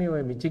එකක් නේ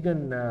ඔය මිචිගන්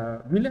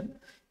විල.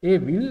 ඒ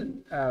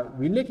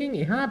විල් එකෙන්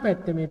එහා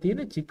පැත්තේ මේ තියෙන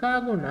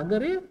චිකාගෝ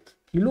නගරය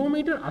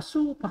කිලෝමීටර්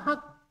 85ක්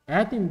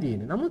ඈතින්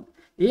තියෙන. නමුත්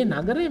ඒ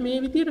නගරය මේ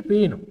විදිහට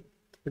පේනවා.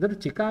 ඒතර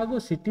චිකාගෝ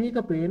සිටි එක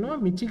පේනවා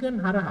මිචිගන්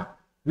හරහා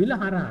විල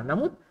හරහා.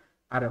 නමුත්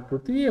අර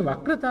පෘථිවියේ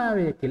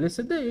වක්‍රතාවයේ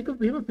කෙලෙසද ඒක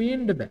එහෙම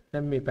පේන්න බෑ.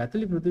 දැන් මේ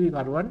පැතලි පෘථිවි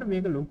කරුවන්ට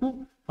මේක ලොකු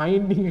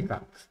ෆයින්ඩින් එකක්.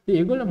 ඉතින්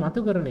ඒගොල්ලෝ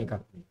මතු කරන එකක්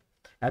මේක.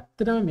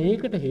 ඇත්තටම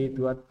මේකට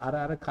හේතුවත්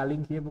අර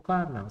කලින් කියපු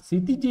කාරණා.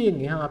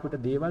 සිටිජයෙන් එහා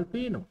අපිට දේවල්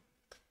පේනවා.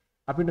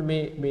 අපිට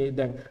මේ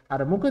දැන්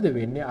අර මොකද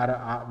වෙන්නේ? අර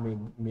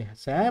මේ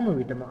සෑම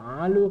විටම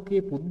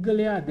ආලෝකයේ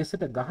පුද්ගලයා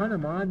දෙසට ගහන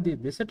මාධ්‍ය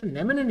දෙසට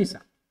නැමෙන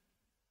නිසා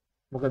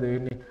මොකද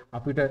වෙන්නේ?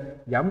 අපිට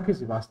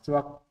යම්කිසි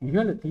වස්තුවක්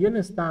ඉහළ තියෙන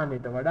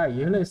ස්ථානයට වඩා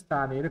ඉහළ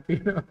ස්ථානයට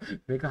පේනවා.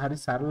 මේක හරි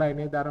සරලයි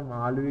නේද? අර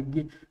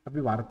මාළුවෙක්ගේ අපි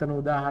වර්තන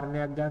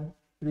උදාහරණයක් ගන්න.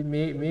 ඉතින්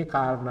මේ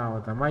කාරණාව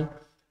තමයි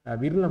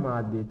විරල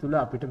මාධ්‍ය තුල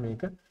අපිට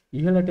මේක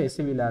ඉහළට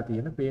එසවිලා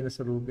තියෙන පේන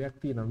ස්වරූපයක්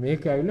තියෙනවා.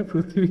 මේක ඇවිල්ලා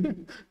පෘථිවිය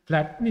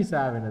ෆ්ලැට්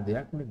නිසා වෙන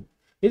දෙයක් නෙමෙයි.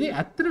 ඉතින්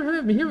ඇත්තටම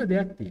මෙහෙම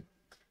දෙයක් තියෙනවා.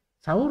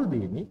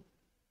 සෞරදීනි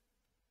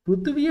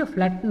පෘථිවිය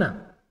ෆ්ලැට් නම්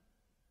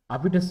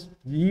අපිට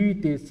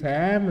ජීවිතේ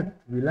සෑම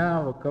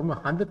වෙලාවකම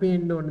හඳ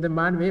පේන්න ඕනේ. දැන්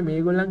මාන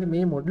මේගොල්ලන්ගේ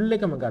මේ මොඩල්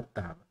එකම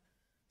ගත්තාම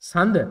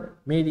සඳ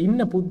මේ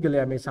ඉන්න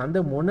පුද්ගලයා මේ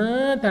සඳ මොන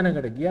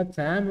තැනකට ගියත්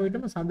සෑම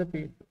විටම සඳ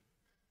පේන්න.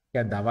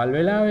 يعني දවල්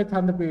වෙලාවෙත්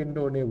හඳ පේන්න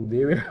ඕනේ,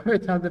 උදේ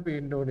වෙලාවෙත් හඳ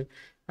පේන්න ඕනේ,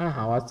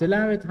 හවස්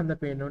වෙලාවෙත් හඳ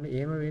පේන්න ඕනේ.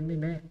 එහෙම වෙන්නේ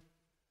නැහැ.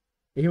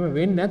 එහෙම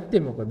වෙන්නේ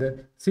නැත්තේ මොකද?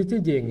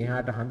 සිතිජයෙන්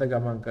එහාට හඳ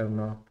ගමන්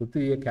කරනවා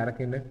පෘථිවිය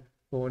කැරකෙන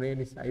ඕනේ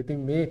නිසා. ඉතින්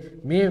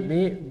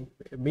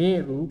මේ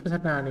රූප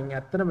සටහනින්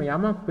ඇත්තටම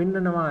යමක්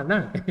පෙන්නනවා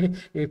නම්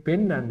ඒ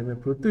පෙන්වන්නේ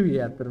මේ පෘථිවිය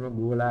ඇත්තටම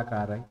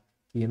ගෝලාකාරයි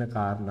කියන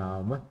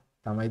කාරණාවම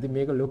තමයි. ඉතින්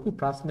මේක ලොකු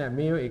ප්‍රශ්නයක්.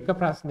 මේ එක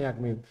ප්‍රශ්නයක්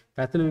මේ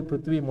පැතලි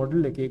පෘථිවි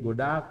මොඩල් එකේ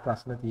ගොඩාක්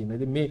ප්‍රශ්න තියෙනවා.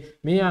 ඉතින්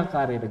මේ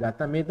ආකාරයට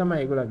ගත්තා මේ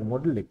තමයි ඒගොල්ලන්ගේ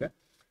මොඩල් එක.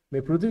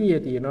 මේ පෘථිවිය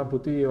තියෙනවා.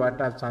 පෘථිවිය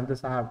වට සඳ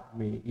සහ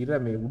මේ ඉර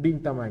මේ උඩින්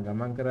තමයි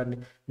ගමන්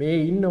කරන්නේ. මේ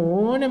ඉන්න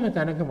ඕනෑම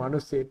තැනක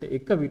මිනිස්සෙට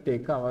එක විට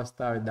එක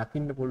අවස්ථාවේ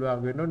දකින්න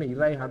පුළුවන් වෙන්න ඕනේ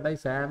ඉරයි හඳයි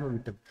සෑම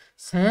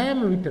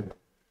විටම.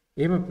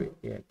 එහෙම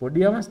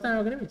පොඩි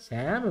අවස්ථාවක නෙමෙයි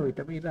සෑම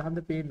විටම ඉර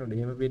හඳ පේන්න ඕනේ.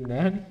 එහෙම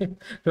වෙන්නේ නැහැ.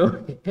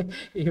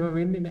 එහෙම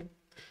වෙන්නේ නැහැ.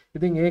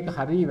 ඉතින් ඒක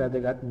හරිය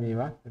වැදගත්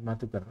මේවා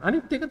මතු කරන.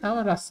 අනිත් එක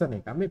තව රස්සන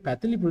එක. මේ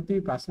පැතලි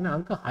පෘථිවි ප්‍රශ්න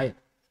අංක 6.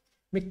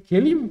 මේ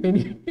කෙලින්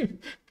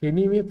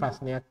පෙනීමේ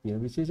ප්‍රශ්නයක්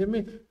තියෙනවා. විශේෂයෙන්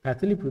මේ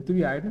පැතලි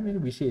පෘථිවි ආයතන මේක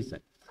විශේෂයි.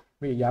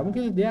 මේ යම්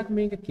කිසි දෙයක්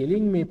මේක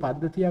කෙලින් මේ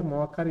පද්ධතියක්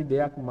මොකක් හරි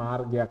දෙයක්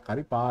මාර්ගයක්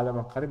හරි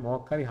පාලමක් හරි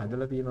මොකක් හරි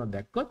හදලා තියෙනවා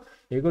දැක්කොත්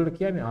ඒගොල්ලෝ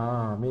කියන්නේ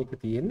මේක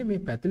තියෙන්නේ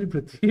මේ පැතලි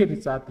පෘථිවිය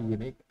නිසා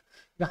තියෙන එක.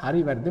 ඒක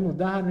හරි වැරදිම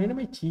උදාහරණයක්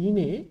මේ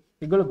චීනයේ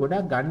ඒගොල්ලෝ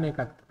ගොඩක් ගන්න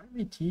එකක් තමයි.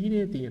 මේ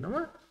චීනයේ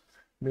තියෙනවා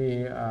මේ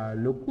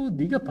ලොකු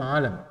දිග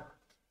පාලම.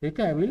 ඒක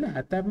ඇවිල්ලා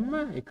හැතැම්ම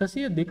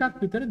 102ක්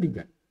විතර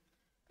දිගයි.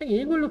 දැන්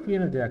ඒගොල්ලෝ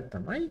කියන දෙයක්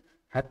තමයි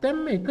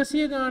හැතැම්ම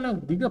 100 ගාණක්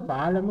දිග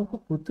පාලමක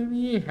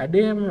පෘථිවියේ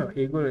හැඩයම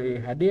ඒගොල්ලෝ ඒ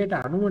හැඩයට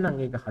අනුව නම්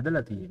ඒක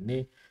හදලා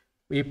තියෙන්නේ.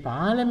 මේ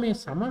පාලමේ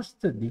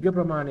සමස්ත දිග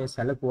ප්‍රමාණය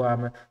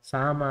සැලකුවාම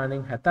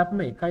සාමාන්‍යයෙන් හැතැම්ම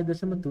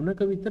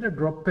 1.3ක විතර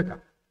ඩ්‍රොප් එකක්.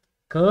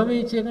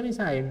 කර්වේචර් එක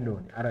නිසා එන්න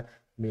ඕනේ.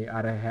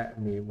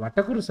 මේ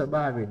වටකුරු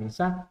ස්වභාවය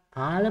නිසා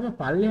පාලම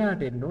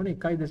පල්ලෙහාට එන්න ඕනේ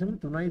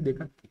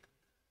 1.3.2ක්.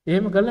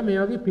 එහෙම කළා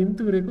මේ වගේ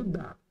පින්තූරයකුත්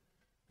දාන්න.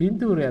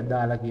 පින්තූරයක්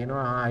දාලා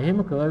කියනවා එහෙම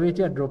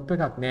කර්වේචර් ඩ්‍රොප්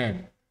එකක්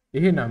නැහැ.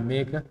 එහෙනම්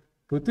මේක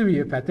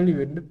පෘථිවිය පැතලි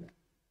වෙන්න බෑ.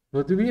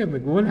 පෘථිවිය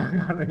මේ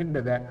ගෝලාකාර වෙන්න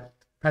බෑ.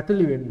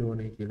 පැතලි වෙන්න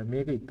ඕනේ කියලා.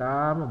 මේක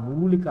ඊටාම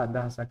මූලික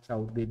අදහසක්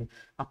සෞර්දේනේ.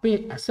 අපේ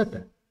ඇසට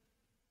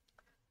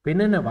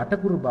පෙනෙන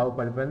වටකුරු බව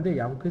පිළිබඳ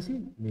යම්කිසි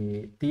මේ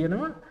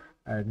තියෙනවා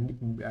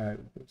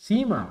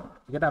සීමාවක්.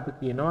 ඒකට අපි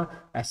කියනවා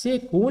ඇසේ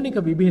කෝණික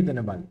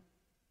විභේදන බලය.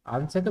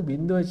 අංශක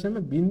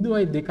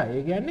 0.02.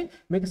 ඒ කියන්නේ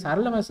මේක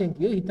සරල වශයෙන්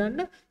කිය හිතන්න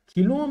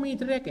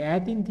කිලෝමීටරයක්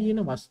ඈතින් තියෙන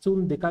වස්තුන්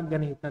දෙකක්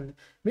ගැන හිතන්න.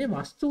 මේ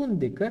වස්තුන්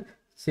දෙක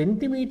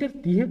සෙන්ටිමීටර්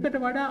 30කට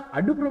වඩා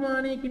අඩු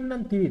ප්‍රමාණයකින්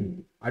නම්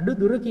තියෙන්නේ. අඩු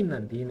දුරකින්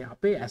නම් තියෙන්නේ.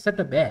 අපේ ඇසට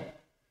බෑ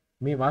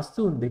මේ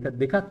වස්තුන්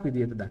දෙකක්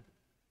විදියට දකින්න.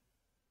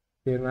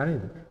 තේරුණා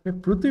නේද? මේ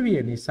පෘථිවිය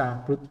නිසා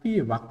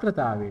පෘථිවියේ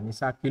වක්‍රතාවය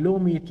නිසා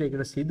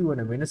කිලෝමීටරයකට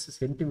සිදුවන වෙනස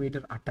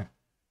සෙන්ටිමීටර් 8යි.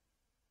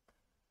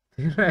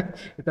 තේරුණා?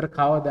 ඒතර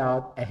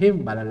කවදාවත් ඇහෙන්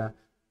බලලා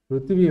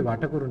පෘථිවියේ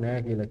වටකුරු නෑ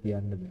කියලා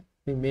කියන්න බෑ.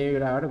 ඉතින් මේ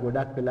වෙලාවට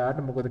ගොඩක්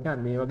වෙලාවට මොකද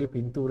කියන්නේ මේ වගේ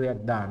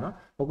පින්තූරයක් දානවා.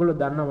 ඔයගොල්ලෝ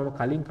දන්නවා මම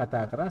කලින්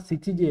කතා කරා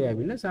සිටිජේ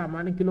ඇවිල්ලා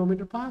සාමාන්‍ය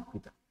කිලෝමීටර් 5ක්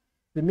විතර.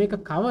 ඉතින් මේක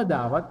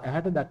කවදාවත්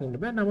ඇහැට දකින්න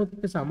බෑ.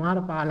 නමුත් සමහර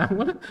පාලම්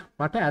වල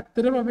මට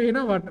ඇත්තටම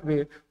පේනවා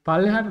මේ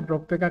පල්ලෙහාට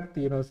ඩ්‍රොප් එකක්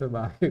තියෙනවා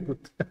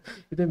ස්වභාවයකුත්.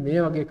 ඉතින් මේ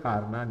වගේ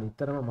කාරණා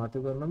නිතරම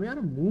මතු කරන මේ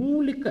අර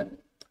මූලික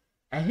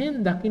ඇහෙන්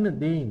දකින්න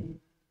දෙයින්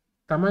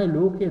තමයි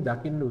ලෝකයේ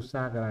දකින්න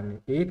උත්සාහ කරන්නේ.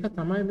 ඒක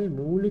තමයි මේ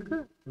මූලික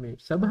මේ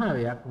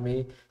ස්වභාවයක්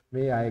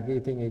මේ අයගේ.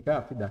 ඉතින් ඒක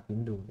අපි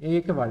දකින්න ඕනේ.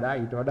 ඒක වඩා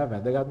ඊට වඩා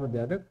වැදගත්ම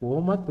දෙයක්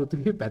කොහොමත්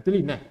පෘථිවිය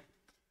පැතිලි නැහැ.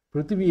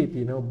 පෘථිවියේ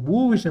තියෙන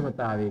භූ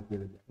විෂමතාවය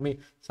කියලා දෙයක්. මේ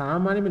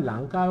සාමාන්‍ය මේ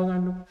ලංකාව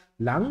ගන්නකො.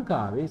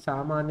 ලංකාවේ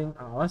සාමාන්‍යයෙන්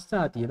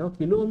අවස්ථා තියෙනවා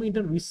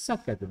කිලෝමීටර්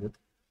 20ක් ඇතුළත.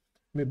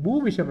 මේ භූ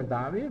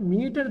විෂමතාවය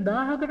මීටර්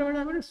 1000කට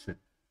වඩා වෙනස්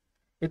වෙනවා.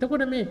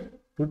 එතකොට මේ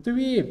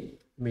පෘථිවියේ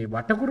මේ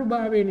වටකුරු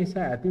භාවය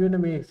නිසා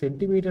ඇතිවෙන මේ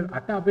සෙන්ටිමීටර්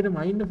 8 අපිට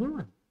මයින්න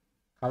පුළුවන්.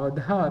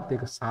 කවදාවත්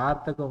ඒක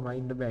සාර්ථකව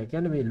මයින්න බෑ.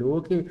 කියන්නේ මේ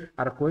ලෝකේ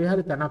අර කොයි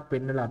හරි තැනක්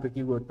පෙන්නලා අපි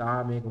කිව්වොත්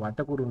මේක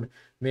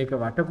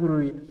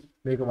වටකුරුයි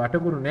මේක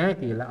වටකුරු නෑ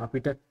කියලා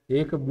අපිට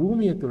ඒක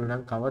භූමිය තුල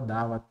නම්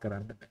කවදාවත්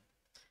කරන්න බෑ.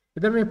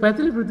 එතන මේ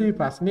පැතිලි පෘථිවි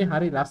ප්‍රශ්නේ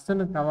හරි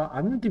ලස්සන තව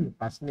අන්තිම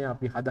ප්‍රශ්නය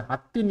අපි හද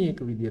 7 වෙනි එක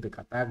විදියට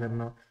කතා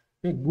කරනවා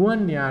මේ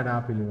ගුවන් යානා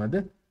පිළිබඳ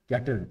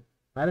ගැටලු.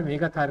 හරි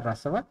මේකත් හරි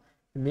රසවත්.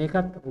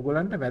 මේකත්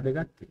ඔයගලන්ට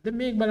වැදගත්. දැන්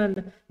මේක බලන්න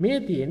මේ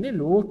තියෙන්නේ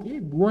ලෝකේ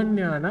ගුවන්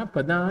යානා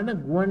ප්‍රධාන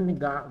ගුවන්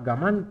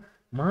ගමන්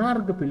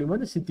මාර්ග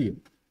පිළිබඳ සිතියම.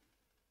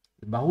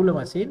 බහුල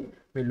වශයෙන්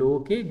මේ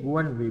ලෝකේ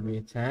ගුවන්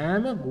මේ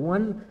සෑම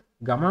ගුවන්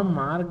ගමන්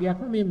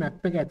මාර්ගයක්ම මේ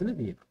මැප් එක ඇතුලේ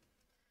තියෙනවා.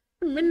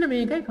 මෙන්න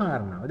මේකයි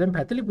කාරණාව. දැන්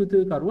පැතිලි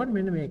පෘථිවි කරුවන්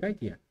මෙන්න මේකයි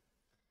කියන්නේ.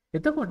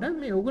 එතකොට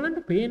මේ ඕගලන්ට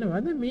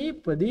පේනවද මේ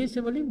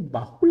ප්‍රදේශවලින්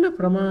බහුල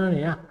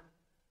ප්‍රමාණයක්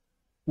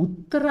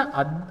උත්තර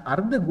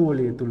අර්ධ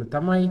ගෝලය තුල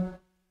තමයි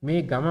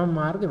මේ ගමන්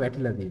මාර්ග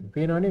වැටිලා තියෙන්නේ.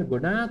 පේනවනේ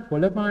ගොඩාක්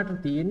කොළ පාට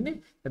තියෙන්නේ.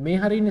 මේ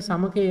හරියන්නේ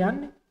සමකේ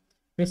යන්නේ.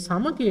 මේ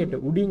සමකයට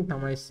උඩින්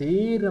තමයි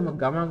සේරම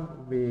ගමන්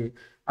මේ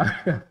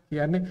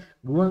කියන්නේ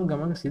ගුවන්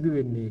ගමන් සිදු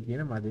වෙන්නේ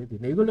කියන මතය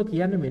තියෙනවා. ඒගොල්ලෝ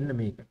කියන්නේ මෙන්න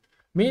මේක.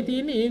 මේ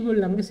තියෙන්නේ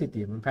ඒගොල්ලන්ගේ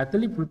සිතියම.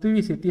 පැතලි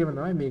පෘථිවි සිතියම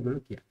තමයි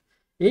මේගොල්ලෝ කියන්නේ.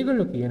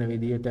 ඒගොල්ලෝ කියන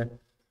විදිහට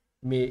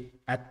මේ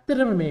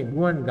ඇත්තටම මේ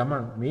ගුවන්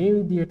ගමන් මේ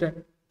විදිහට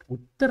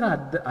උත්තර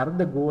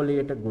අර්ධ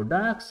ගෝලයට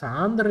ගොඩාක්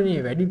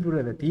සාන්ද්‍රණයේ වැඩිපුර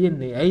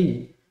තියෙන්නේ ඇයි?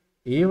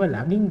 ඒව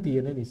ළඟින්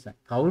තියෙන නිසා.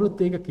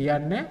 කවුරුත් ඒක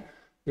කියන්නේ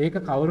ඒක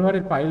කවුරු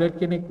හරි පයිලට්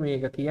කෙනෙක්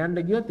මේක කියන්න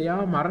ගියොත්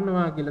එයාව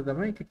මරනවා කියලා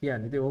තමයි ඒක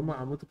කියන්නේ. ඉතින් ඕම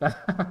අමුතු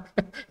කතාවක්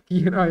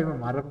කියනවා එහෙම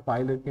මරපු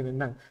පයිලට් කෙනෙක්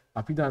නම්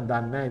අපි දැන්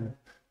දන්නේ නැහැ.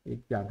 ඒක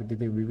අපිට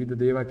ඉතින් විවිධ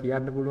දේවල්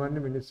කියන්න පුළුවන්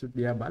මිනිස්සු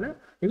දිහා බල.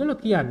 ඒගොල්ලෝ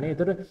කියන්නේ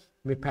ඒතර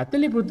මේ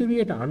පැතලි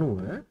පෘථිවියට අනුව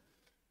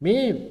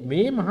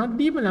මේ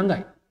මහද්වීප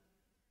ළඟයි.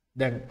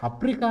 දැන්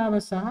අප්‍රිකාව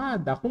සහ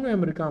දකුණු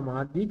ඇමරිකා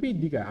මහද්වීපයේ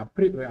දිග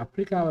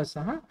අප්‍රිකාව සහ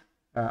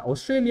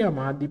ඕස්ට්‍රේලියා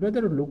මහද්වීපය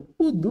අතර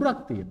ලොකු දුරක්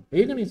තියෙනවා.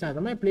 ඒක නිසා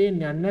තමයි ප්ලේන්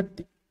යන්නේ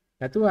නැත්තේ.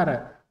 නැතුව අර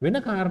වෙන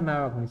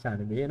කාරණාවක් නිසා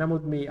නෙමෙයි.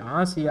 නමුත් මේ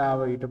ආසියාව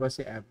ඊට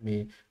පස්සේ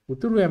මේ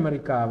උතුරු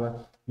ඇමරිකාව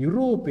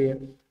යුරෝපය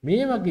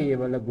මේ වගේ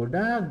වල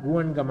ගොඩාක්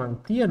ගුවන් ගමන්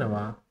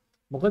තියෙනවා.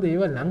 මොකද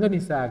ඒව ළඟ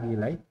නිසා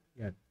කියලායි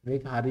කියන්නේ.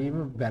 මේක හරීම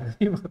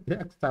වැරදි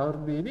මතයක්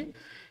සවර්දීනේ.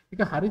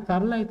 ඒක හරි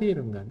තරලයි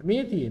තේරුම් ගන්න.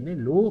 මේ තියෙන්නේ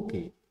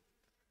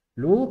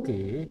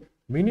ලෝකේ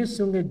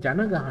මිනිස්සුන්ගේ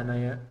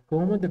ජනගහනය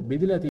කොහොමද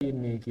බෙදලා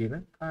තියෙන්නේ කියන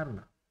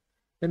කාරණා.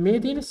 දැන් මේ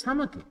තියෙන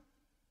සමකේ.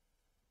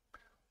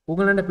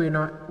 ඔයගලන්ට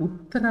පේනවා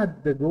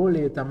උත්තරද්ද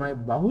ගෝලයේ තමයි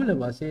බහුල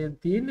වශයෙන්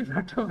තියෙන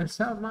රටවල්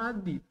සහ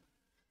මාධ්‍යීප.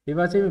 ඒ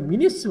වගේම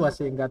මිනිස්සු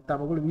වශයෙන්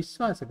ගත්තාම ඔයගොල්ලෝ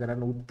විශ්වාස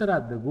කරන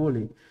උත්තරද්ද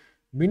ගෝලයේ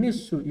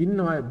මිනිස්සු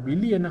ඉන්නවා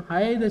බිලියන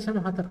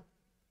 6.4.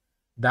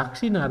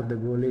 දක්ෂිණ අර්ධ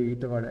ගෝලයේ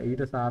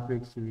ඊට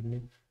සාපේක්ෂව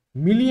ඉන්නේ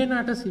මිලියන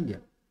 800ක්.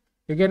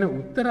 ඒ කියන්නේ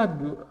උත්තර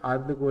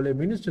අර්ධ ගෝලයේ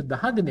මිනිස්සු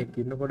 10 දෙනෙක්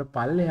ඉන්නකොට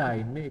පල්ලෙහා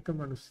ඉන්නේ එක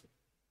මිනිස්සෙක්.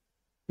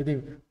 ඉතින්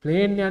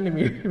ප්ලේන්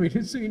යන්නේ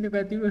මිනිස්සු ඉන්න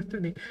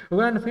පැතිවලටනේ.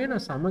 ඔයගොල්ලන්ට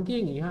පේනවා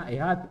සමකයෙන්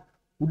එහා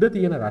උඩ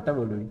තියෙන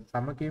රටවලුයි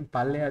සමකයෙන්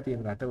පල්ලෙහා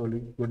තියෙන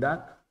රටවලුයි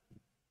ගොඩාක්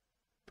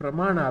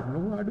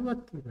ප්‍රමාණාත්මක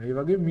අඩුවක් තියෙනවා. ඒ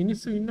වගේ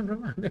මිනිස්සු ඉන්න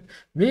ප්‍රමාණය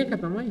මේක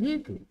තමයි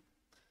හේතුව.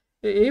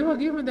 ඒ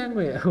වගේම දැන්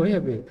ඔය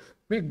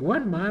මේ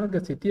ගුවන් මාර්ග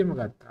සිතියම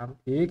ගත්තාම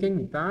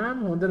ඒකෙන්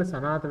ඉතාම හොඳට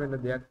සනාථ වෙන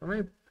දෙයක්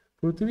තමයි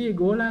පෘථිවියේ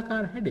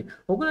ගෝලාකාර හැඩය.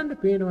 ඔයගලන්ට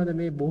පේනවද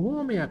මේ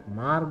බොහෝමයක්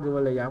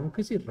මාර්ගවල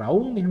යම්කිසි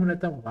රවුම් එහෙම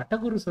නැත්නම්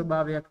වටකුරු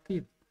ස්වභාවයක්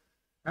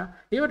තියෙනවා.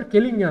 ඒවට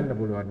කෙලින් යන්න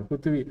පුළුවන්.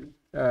 පෘථිවි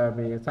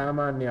මේ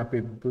සාමාන්‍ය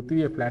අපේ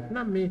පෘථිවිය ෆ්ලැට්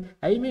නම් මේ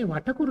ඇයි මේ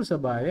වටකුරු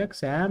ස්වභාවයක්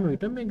සෑම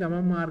විටම මේ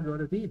ගමන්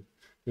මාර්ගවල තියෙන්නේ?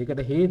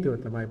 ඒකට හේතුව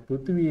තමයි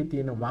පෘථිවියේ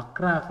තියෙන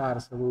වක්‍රාකාර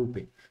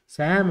ස්වරූපේ.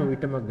 සෑම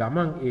විටම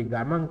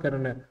ගමන්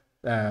කරන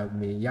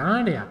මේ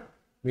යානයක්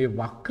මේ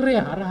වක්‍රය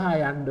හරහා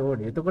යන්න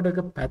ඕනේ. එතකොට ඒක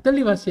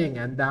පැතලි වශයෙන්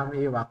ඇඳාම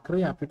මේ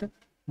වක්‍රය අපිට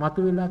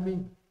මතුවෙලා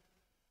පේන්නේ.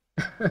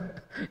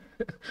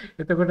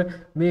 එතකොට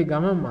මේ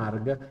ගමන්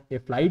මාර්ග ඒ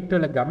ෆ්ලයිට්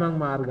වල ගමන්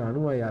මාර්ග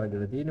අනුවයි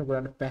අරගෙන තියෙන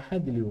උගලන්ට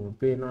පැහැදිලිවම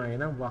පේනවා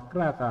එනම්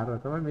වක්‍රාකාරව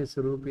තමයි මේ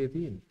ස්වරූපය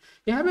තියෙන්නේ.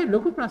 ඒ හැබැයි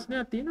ලොකු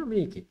ප්‍රශ්නයක් තියෙනවා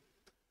මේකේ.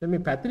 දැන්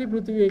මේ පැතිරි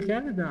පෘථිවිය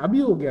කියන්නේ දැන්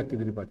අභියෝගයක්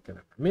ඉදිරිපත්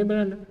කරනවා. මේ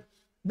බලන්න.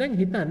 දැන්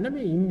හිතන්න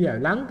මේ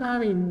ඉන්දියාවේ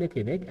ලංකාවේ ඉන්න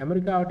කෙනෙක්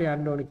ඇමරිකාවට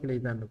යන්න ඕන කියලා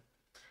හිතන්නකො.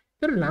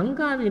 ඒතර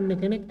ලංකාවේ ඉන්න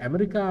කෙනෙක්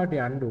ඇමරිකාවට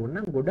යන්න ඕන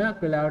නම්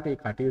ගොඩාක් වෙලාවට ඒ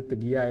කටයුත්ත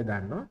ගිය අය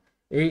දන්නවා.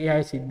 ඒ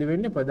අය සිද්ධ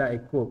වෙන්නේ පදා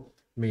එක්කෝ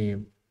මේ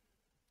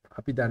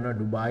අපි දන්නවා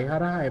ඩුබායි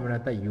හරහා එහෙම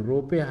නැත්නම්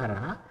යුරෝපය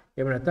හරහා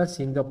එහෙම නැත්නම්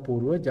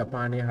සිංගප්පූරුව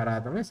ජපානය හරහා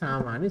තමයි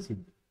සාමාන්‍ය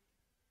සිද්ධ.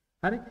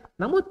 හරි.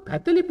 නමුත්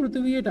පැතලි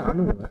පෘථිවියට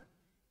අනුව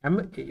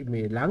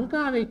මේ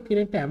ලංකාවේ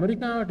කෙනෙක්ට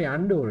ඇමරිකාවට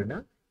යන්න ඕන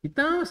නම්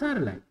ඉතාම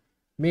සරලයි.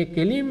 මේ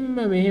කෙලින්ම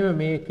මෙහෙම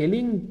මේ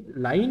කෙලින්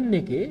ලයින්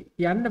එකේ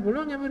යන්න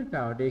පුළුවන්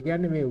ඇමරිකාවට. ඒ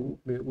කියන්නේ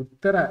මේ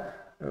උත්තර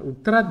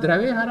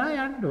ධ්‍රවය හරහා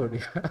යන්න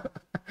ඕනේ.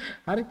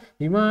 හරි.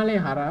 හිමාලය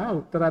හරහා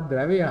උත්තර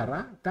ධ්‍රවය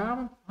හරහා ඉතාම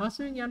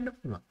පහසුවෙන් යන්න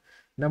පුළුවන්.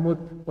 නමුත්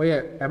ඔය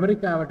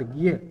ඇමරිකාවට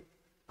ගිය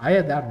අය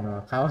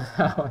දන්නවා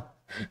කවදාවත්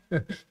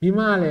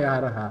හිමාලය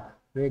හරහා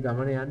මේ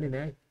ගමන යන්නේ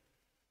නැහැ.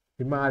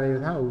 හිමාලය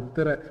සහ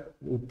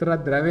උත්තර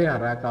ධ්‍රවය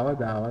හරහා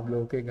කවදාවත්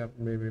ලෝකේ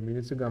මේ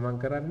මිනිස්සු ගමන්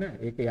කරන්නේ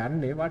නැහැ. ඒක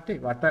යන්නේ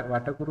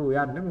වටකුරු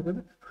යන්නේ මොකද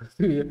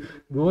පෘථිවිය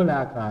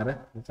ගෝලාකාර.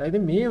 ඒ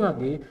මේ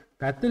වගේ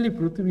පැතලි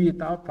පෘථිවියේ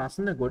තව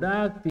ප්‍රශ්න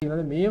ගොඩාක්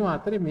තියෙනවා. මේවා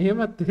අතරේ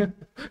මෙහෙමත්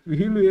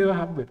විහිළු ඒවා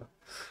හම්බෙනවා.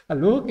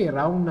 ලෝකේ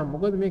රවුම් නම්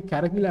මොකද මේ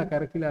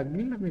කැරකිලා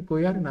ගිහින් මේ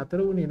කොයි හරි නතර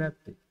වුණේ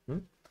නැත්තේ.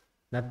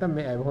 නැත්තම්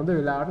මේ හොඳ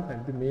වෙලාවට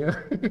ඉතින්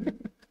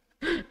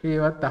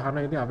මේවත් අහන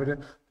ඉතින් අපිට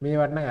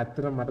මේවට නම්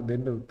ඇත්තටම මට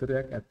දෙන්න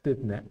උත්තරයක් ඇත්තෙත්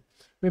නැහැ.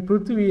 මේ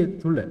පෘථිවිය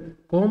තුල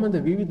කොහොමද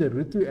විවිධ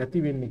ඍතු ඇති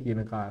වෙන්නේ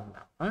කියන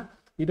කාරණාව.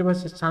 ඊට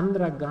පස්සේ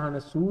චන්ද්‍රයක් ගහන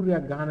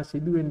සූර්යයක් ගහන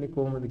සිදු වෙන්නේ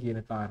කොහොමද කියන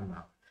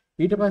කාරණාව.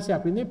 ඊට පස්සේ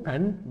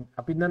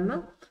අපි දන්නවා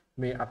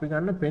මේ අපි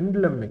ගන්න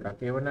පෙන්ඩුලම් එකක්.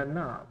 ඒව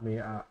මේ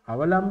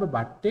අවලම්බ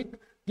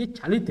බට්ටෙක්ගේ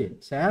චලිතය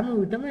සෑම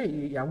විටම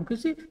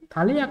යම්කිසි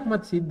තලයක්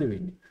මත සිද්ධ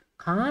වෙන්නේ.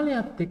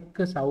 කාලයත් එක්ක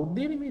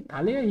සෞද්දේනේ මේ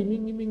තලය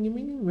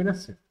හිමින්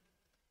වෙනස් වෙනවා.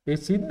 ඒ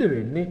සිද්ධ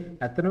වෙන්නේ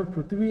ඇත්තටම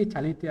පෘථිවියේ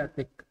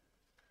චලිතයත් එක්ක.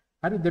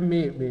 හරි. දැන්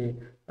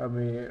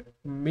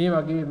මේ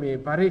වගේ මේ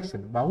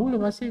පරීක්ෂණ බහුල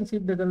වශයෙන්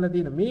සිද්ධ කරලා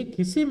තියෙන මේ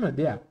කිසිම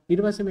දෙයක්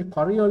ඊට පස්සේ මේ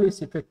කොරියොලිස්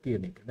ඉෆෙක්ට්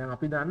කියන එක. දැන්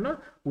අපි දන්නවා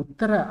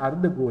උත්තර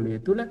අර්ධගෝලය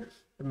තුල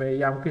මේ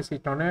යම්කිසි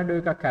ටොනේඩෝ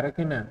එකක්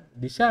කැරකෙන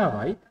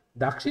දිශාවයි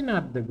දක්ෂිණ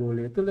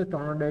අර්ධගෝලය තුල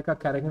ටොනේඩෝ එකක්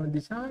කැරකෙන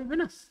දිශාවයි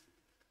වෙනස්.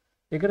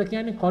 ඒකට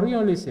කියන්නේ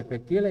කොරියොලිස්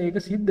ඉෆෙක්ට් කියලා. ඒක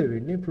සිද්ධ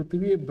වෙන්නේ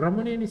පෘථිවියේ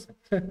භ්‍රමණය නිසා.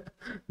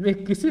 මේ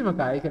කිසිම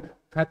කායක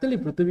පැතලි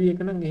පෘථිවියක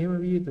නම් එහෙම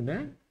විය යුතු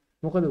නෑ.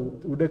 මොකද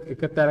උඩ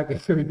එකතරක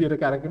එක විදියට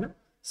කරගෙන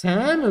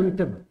සෑම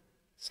විටම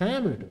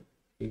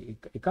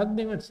එකක්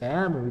දෙන්න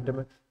සෑම විටම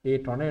ඒ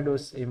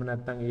ටොනේඩෝස් එහෙම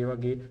නැත්නම් ඒ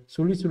වගේ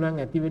සුළි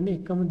ඇති වෙන්නේ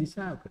එකම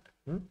දිශාවකට.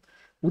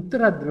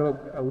 උත්තර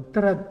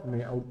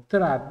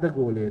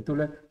අර්ධගෝලය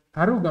තුල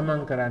තරු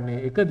ගමන් කරන්නේ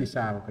එක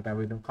දිශාවකට.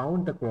 අපි හිතමු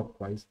කවුන්ටර්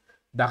ක්ලොක්වයිස්.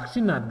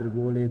 දක්ෂිණ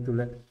අර්ධගෝලය තුල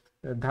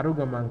තරු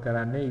ගමන්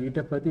කරන්නේ ඊට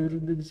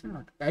ප්‍රතිවිරුද්ධ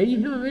දිශාවට. ඇයි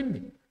එහෙම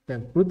වෙන්නේ?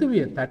 දැන්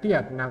පෘථිවිය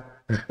තටියක් නම්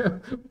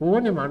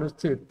ඕනේ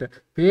මිනිස්සුන්ට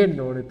පේන්න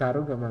ඕනේ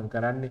තරු ගමන්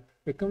කරන්නේ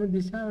එකම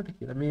දිශාවට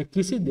කියලා. මේ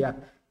කිසි දෙයක්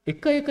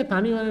එක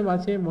තනිවම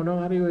වශයෙන්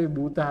මොනවා හරි ওই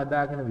භූත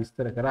හදාගෙන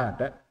විස්තර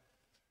කරාට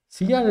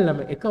සියල්ලම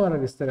එකවර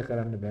විස්තර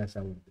කරන්න බෑ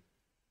සවුද්ද.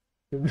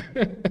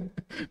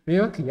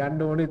 මේවා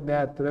කියන්න ඕනෙත්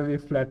නෑ අතන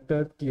මේ ෆ්ලැට්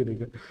අර්ත් කියන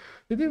එක.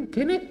 ඉතින්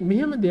කෙනෙක්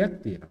මෙහෙම දෙයක්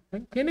තියෙනවා.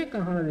 දැන් කෙනෙක්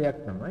අහන දෙයක්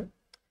තමයි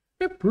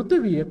මේ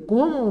පෘථිවිය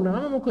කොහොම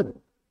වුණාම මොකද?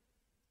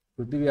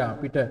 පෘථිවිය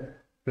අපිට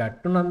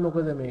ෆ්ලැට් උනත්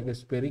මොකද? මේක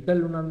ස්පෙරිකල්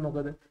උනත්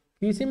මොකද?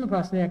 කිසිම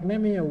ප්‍රශ්නයක් නෑ.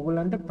 මේ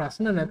ඕගොල්ලන්ට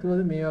ප්‍රශ්න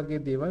නැතුවද මේ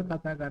වගේ දේවල්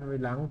කතා කරන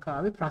මේ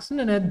ලංකාවේ ප්‍රශ්න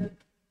නැද්ද?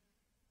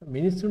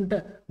 මිනිස්සුන්ට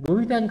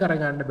ගොවිතැන්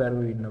කරගන්න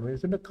බැරුව ඉන්නවා.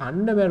 මිනිස්සුන්ට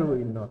කන්න බැරුව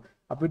ඉන්නවා.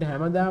 අපිට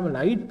හැමදාම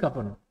ලයිට්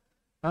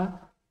කපනවා.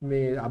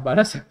 මේ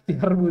බලශක්ති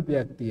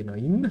අර්බුදයක්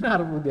තියෙනවා. ඉන්ධන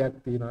අර්බුදයක්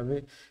තියෙනවා.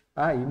 මේ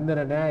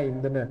ඉන්ධන නෑ.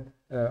 ඉන්ධන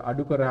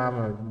අඩු කරාම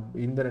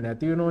ඉන්ධන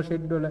නැති වෙනවා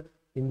ෂෙඩ් වල.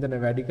 ඉන්ධන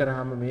වැඩි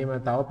කරාම මේව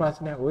තව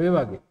ප්‍රශ්නයක්. ඔය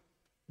වගේ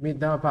මේ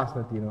තව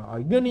ප්‍රශ්න තියෙනවා.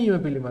 ඉගෙනීම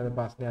පිළිබඳ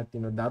ප්‍රශ්නයක්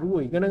තියෙනවා.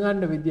 දරුවෝ ඉගෙන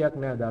ගන්න විදියක්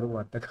නෑ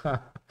දරුවන්ට.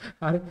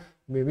 හරි.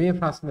 මේ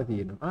ප්‍රශ්න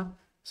තියෙනවා.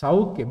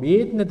 සෞඛ්‍ය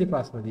බේත් නැති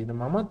ප්‍රශ්න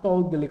තියෙනවා. මමත්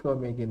පෞද්ගලිකව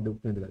මේකෙන් දුක්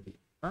විඳලා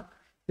තියෙනවා.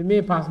 ඉතින්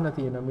මේ ප්‍රශ්න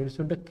තියෙනවා.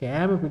 මිනිස්සුන්ට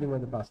කෑම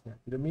පිළිබඳ ප්‍රශ්නයක්.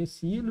 ඉතින් මේ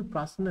සියලු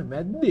ප්‍රශ්න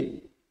මැද්දේ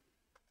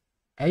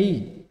ඇයි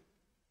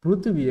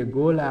පෘථිවිය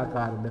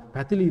ගෝලාකාරද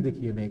පැතිලිද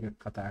කියන එක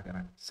කතා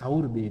කරන්නේ.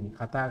 සෞරදේනි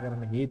කතා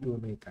කරන හේතුව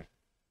මේකයි.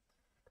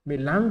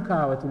 මේ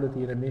ලංකාව තුල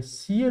තියෙන මේ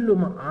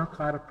සියලුම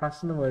ආකාර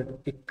ප්‍රශ්න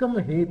වලට එකම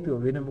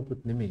හේතුව වෙන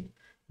මොකුත් නෙමෙයි.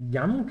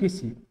 යම්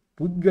කිසි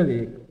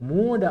පුද්ගලයෙක්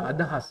මෝඩ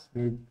අදහස්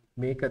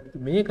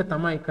මේක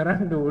තමයි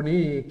කරන්න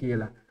ඕනේ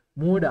කියලා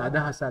මෝඩ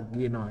අදහසක්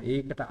ගේනවා.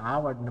 ඒකට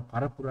ආවඩන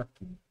පරපුරක්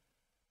ඉන්නේ.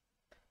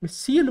 මේ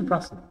සියලු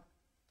ප්‍රශ්න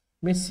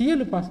මේ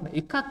සියලු ප්‍රශ්න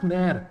එකක්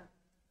නෑර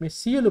මේ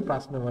සියලු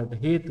ප්‍රශ්න වලට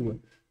හේතුව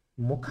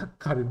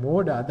මොකක් හරි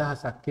මෝඩ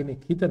අදහසක්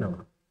කෙනෙක්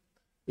හිතනවා.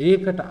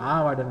 ඒකට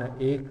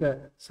ආවඩන ඒක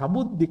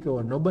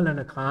සබුද්ධිකව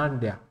නොබලන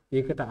කාණ්ඩයක්.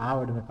 ඒකට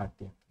ආවඩන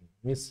කට්ටියක්.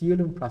 මේ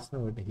සියලුම ප්‍රශ්න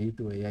වලට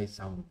හේතුව එයයි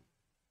සවුරු.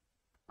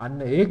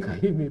 අන්න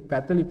ඒකයි මේ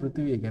පැතලි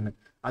පෘථිවිය ගැන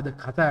අද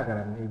කතා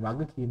කරන්නේ. මේ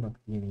වගකීමක්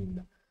තියෙන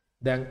හින්දා.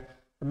 දැන්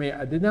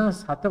මේ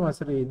 2007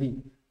 වසරේදී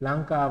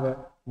ලංකාව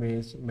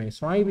මේ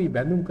ස්වෛරී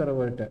බැඳුම්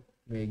කරවලට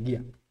මේ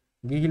ගියා.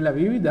 ගිහිල්ලා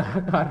විවිධ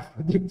ආකාර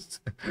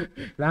ප්‍රොජෙක්ට්ස්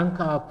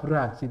ලංකාව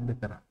පුරා සිද්ධ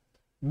කරා.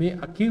 මේ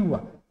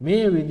කිව්වා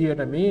මේ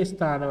විදියට මේ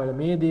ස්ථානවල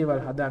මේ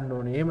දේවල් හදන්න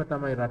ඕනේ. එහෙම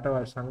තමයි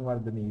රටවල්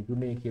සංවර්ධනය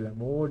යුනේ කියලා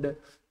මෝඩ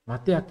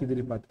මතයක්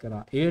ඉදිරිපත්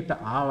කරා. ඒට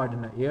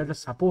ආවඩන, ඒට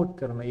සපෝට්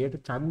කරන, ඒට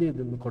ඡන්දය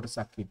දුන්න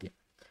කොටසක් හිටියා.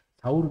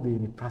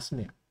 සෞර්දීනි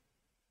ප්‍රශ්නයක්.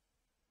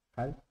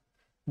 හරි.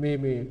 මේ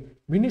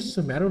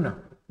මිනිස්සු මැරුණා.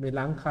 මේ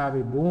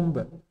ලංකාවේ බෝම්බ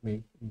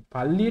මේ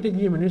පල්ලියට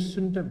ගිය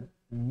මිනිස්සුන්ට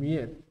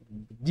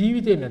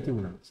ජීවිතේ නැති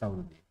වුණා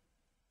සෞර්දීනි.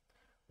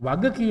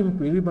 වගකීම්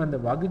පිළිබඳ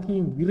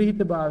වගකීම්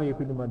විරහිතභාවය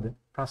පිළිබඳ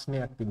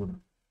ප්‍රශ්නයක් තිබුණා.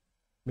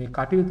 මේ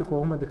කටයුතු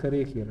කොහොමද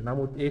කරේ කියලා.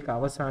 නමුත් ඒක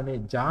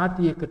අවසානයේ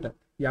ජාතියකට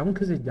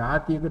යම්කිසි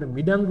ජාතියකට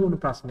මිඩංගු වුණු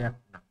ප්‍රශ්නයක්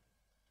වුණා.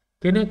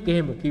 කෙනෙක්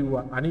එහෙම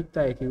කිව්වා අනිත්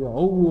අය කිව්වා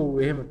ඔව්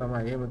ඔව් එහෙම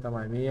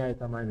තමයි මේ අය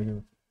තමයි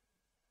මෙහෙම.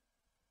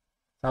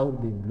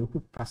 සෞර්දීන්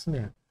ලොකු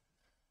ප්‍රශ්නයක්.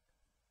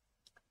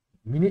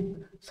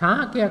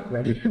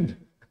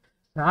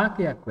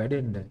 ශාකයක්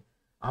වැඩෙන්න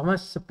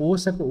අවශ්‍ය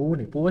පෝෂක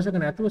ඕනේ. පෝෂක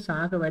නැතුව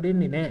ශාක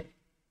වැඩෙන්නේ නැහැ.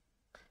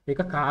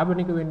 ඒක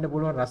කාබනික වෙන්න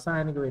පුළුවන්,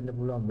 රසායනික වෙන්න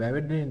පුළුවන්,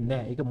 වැවෙන්නේ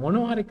නැහැ. ඒක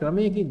මොනවා හරි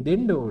ක්‍රමයකින්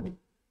දෙන්න ඕනේ.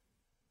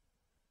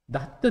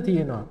 දත්ත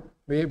තියෙනවා.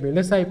 මේ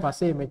මෙලසයි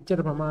පසේ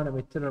මෙච්චර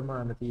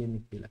ප්‍රමාණ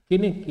තියෙන්නේ කියලා.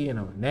 කෙනෙක්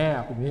කියනවා නෑ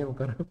අපි මෙහෙම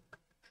කරමු.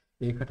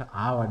 ඒකට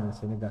ආවන්න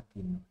සෙනගක්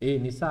ඉන්නවා. ඒ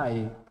නිසා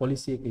ඒ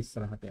පොලිසිය එක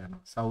ඉස්සරහට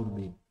යනවා.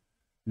 සෞර්දීන්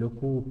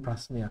ලොකු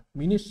ප්‍රශ්නයක්.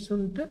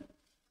 මිනිස්සුන්ට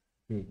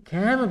මේ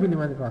කෑම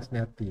පිළිබඳ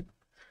ප්‍රශ්නයක් තියෙනවා.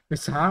 මේ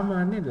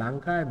සාමාන්‍ය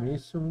ලංකාවේ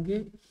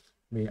මිනිස්සුන්ගේ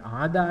මේ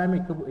ආදායම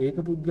ඒක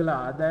පුද්ගල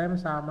ආදායම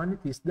සාමාන්‍ය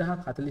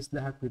 30000ක්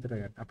 40000ක් විතර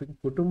ගන්න. අපි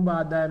කුටුම්බ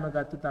ආදායම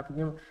ගත්තොත් අපි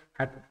කියමු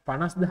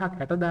 50000ක්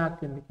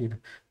 60000ක් වෙන්නේ කියලා.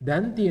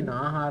 දැන් තියෙන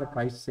ආහාර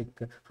ප්‍රයිස්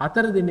එක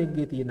 4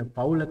 දිනකගේ තියෙන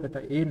පවුලකට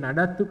ඒ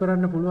නඩත්තු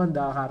කරන්න පුළුවන්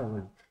ආහාර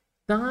වලින්.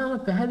 තාම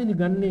පැහැදිලි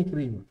ගන්නේ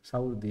කිරීම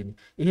සෞර්දීනි.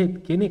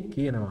 එහෙත් කෙනෙක්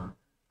කියනවා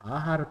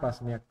ආහාර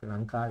ප්‍රශ්නයක්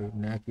ලංකාවේ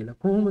නැහැ කියලා.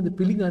 කොහොමද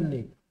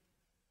පිළිගන්නේ?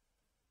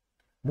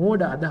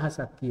 මෝඩ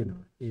අදහසක්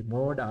කියනවා. ඒ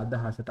මෝඩ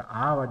අදහසට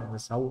ආවඩන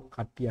සව්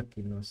කට්ටියක්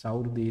ඉන්නවා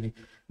සෞර්දීනි.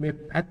 මේ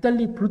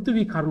පැතලි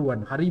පෘථිවි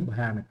කරුවන් හරි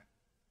භයානකයි.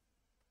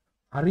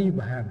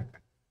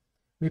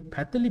 මේ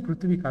පැතලි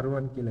පෘථිවි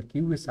කරුවන් කියලා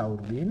කිව්වේ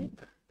සෞර්දීනි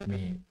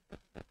මේ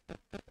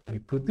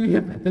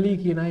පෘථිවිය පැතලි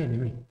කියන අය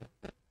නෙමෙයි.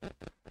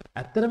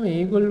 ඇත්තටම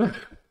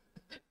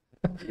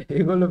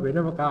ඒගොල්ලෝ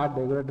වෙනම කාඩ්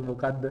ඒගොල්ලන්ට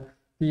මොකද්ද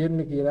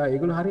තියෙන්නේ කියලා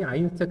ඒගොල්ලෝ හරි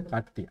අහිංසක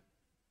කට්ටිය.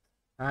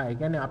 ඒ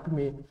කියන්නේ අපි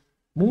මේ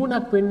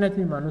මූණක් වෙන්නේ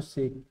නැති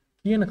මිනිස්සෙක්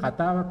කියන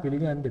කතාවක්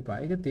පිළිගන්න එපා.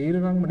 ඒක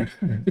තේරුම්ම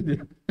නැති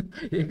දෙයක්.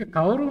 ඒක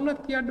කවුරු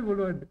වුණත් කියන්න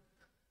පුළුවන්.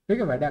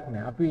 ඒක වැඩක්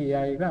නෑ. අපි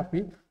ඒක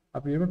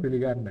අපි එහෙම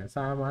පිළිගන්නේ නෑ.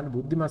 සාමාන්‍ය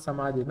බුද්ධිමත්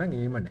සමාජයේ නම්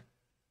එහෙම නෑ.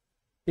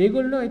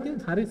 ඒගොල්ලෝ ඉතින්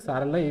හරි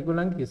සරල.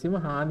 ඒගොල්ලන් කිසිම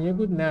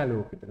හානියකුත් නෑ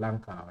ලෝකෙට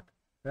ලංකාවට.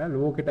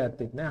 ලෝකෙට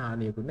ඇත්තෙත් නෑ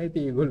හානියකුත් නෑ.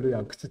 ඉතින් ඒගොල්ලෝ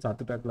යක්ෂ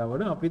සතුටක්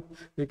ලබනවා. අපිත්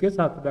ඒකේ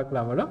සතුටක්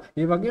ලබනවා.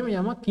 ඒ වගේම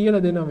යමක්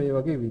කියලා දෙනවා මේ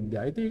වගේ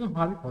විද්‍යාව. ඉතින් ඒක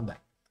හරි හොඳයි.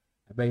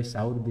 හැබැයි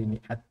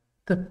සෞර්දීනි ඇත්ත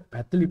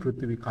පැතලි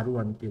පෘථිවි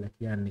කරුවන් කියලා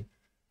කියන්නේ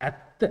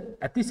ඇත්ත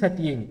ඇති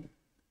සැටියෙන්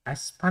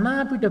ඇස් පන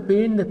අපිට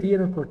පේන්න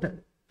තියෙනකොට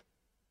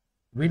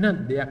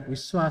වෙනත් දෙයක්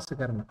විශ්වාස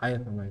කරන අය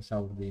තමයි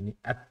සෞර්දීනි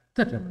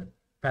ඇත්තටම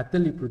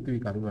පැතලි පෘථිවි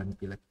කරුවන්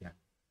කියලා කියන්නේ.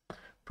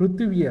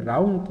 පෘථිවිය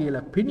රවුම්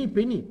කියලා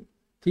පිනි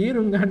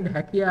තේරුම් ගන්න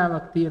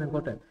හැකියාවක්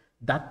තියෙනකොට,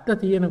 දත්ත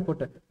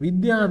තියෙනකොට,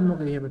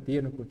 විද්‍යාත්මක එහෙම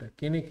තියෙනකොට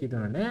කෙනෙක්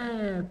හිතනවා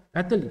නෑ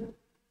පැතලි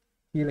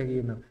කියලා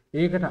කියනවා.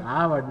 ඒකට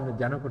ආවඩන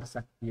ජන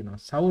කොටසක් කියනවා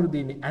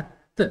සෞර්දීනි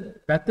ඇත්ත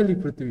පැතලි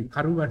පෘථිවි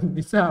කරුවන්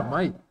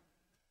නිසාමයි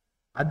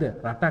අද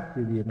රටක්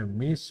විදියට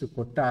මිනිස්සු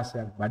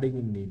කොට්ටාසයක්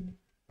බඩගින්නේ ඉන්නේ.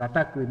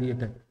 රටක්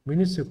විදියට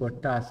මිනිස්සු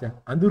කොට්ටාසයක්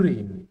අඳුරේ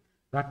ඉන්නේ.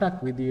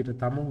 රටක් විදියට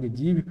තමුන්ගේ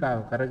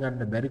ජීවිකාව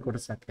කරගන්න බැරි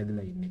කොටසක්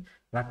හැදලා ඉන්නේ.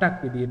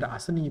 රටක් විදියට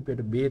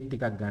අසනීපයට බේත්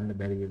ටිකක් ගන්න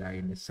බැරි වෙලා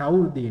ඉන්නේ.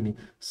 සෞර්දීනි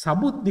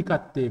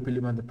සබුද්ධිකත්වයේ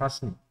පිළිබඳ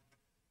ප්‍රශ්නේ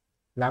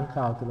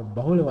ලංකාව තුළ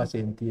බහුල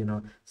වශයෙන්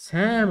තියෙනවා.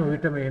 සෑම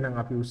විටම එහෙනම්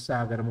අපි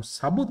උත්සාහ කරමු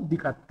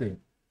සබුද්ධිකත්වය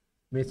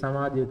මේ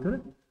සමාජය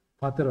තුළ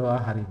පතරවා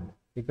හරින්න.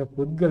 ඒක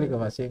පුද්ගලික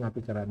වශයෙන්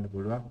අපි කරන්න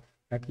පුළුවන්.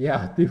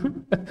 හැකියාව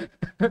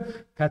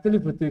පැතලි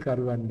පෘථිවි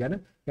කරුවන් ගැන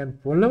කියන්නේ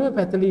පොළව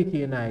පැතලි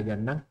කියන අය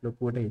ගැන නම්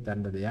ලොකුවට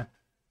හිතන්න දෙයක්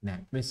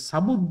නැහැ. මේ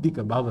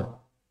සබුද්ධික බව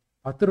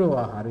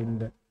අතරවා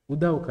හරින්න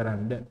උදව්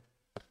කරන්න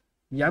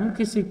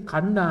යම්කිසි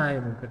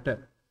කණ්ඩායමකට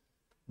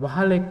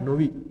වහලෙක්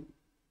නොවි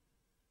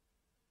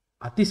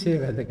අතිශය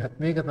වැදගත්.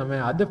 මේක තමයි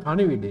අද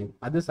පණිවිඩය.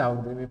 අද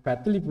සෞන්දර්ය මේ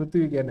පැතලි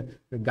පෘථිවි ගැන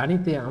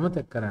ගණිතය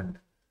අමතක කරන්න.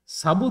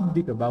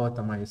 සබුද්ධික බව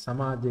තමයි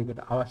සමාජයකට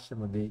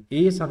අවශ්‍යම දේ.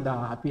 ඒ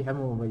සඳහා අපි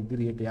හැමෝම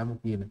ඉදිරියට යමු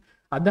කියන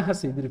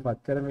අදහස ඉදිරිපත්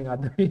කරමින්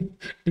අද මේ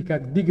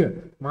ටිකක් දිග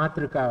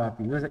මාතෘකාව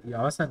අපි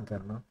අවසන්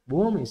කරනවා.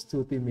 බොහොම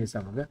ස්තුතියි මේ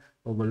සමග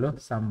ඔයගොල්ලෝ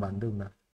සම්බන්ධ වුණා.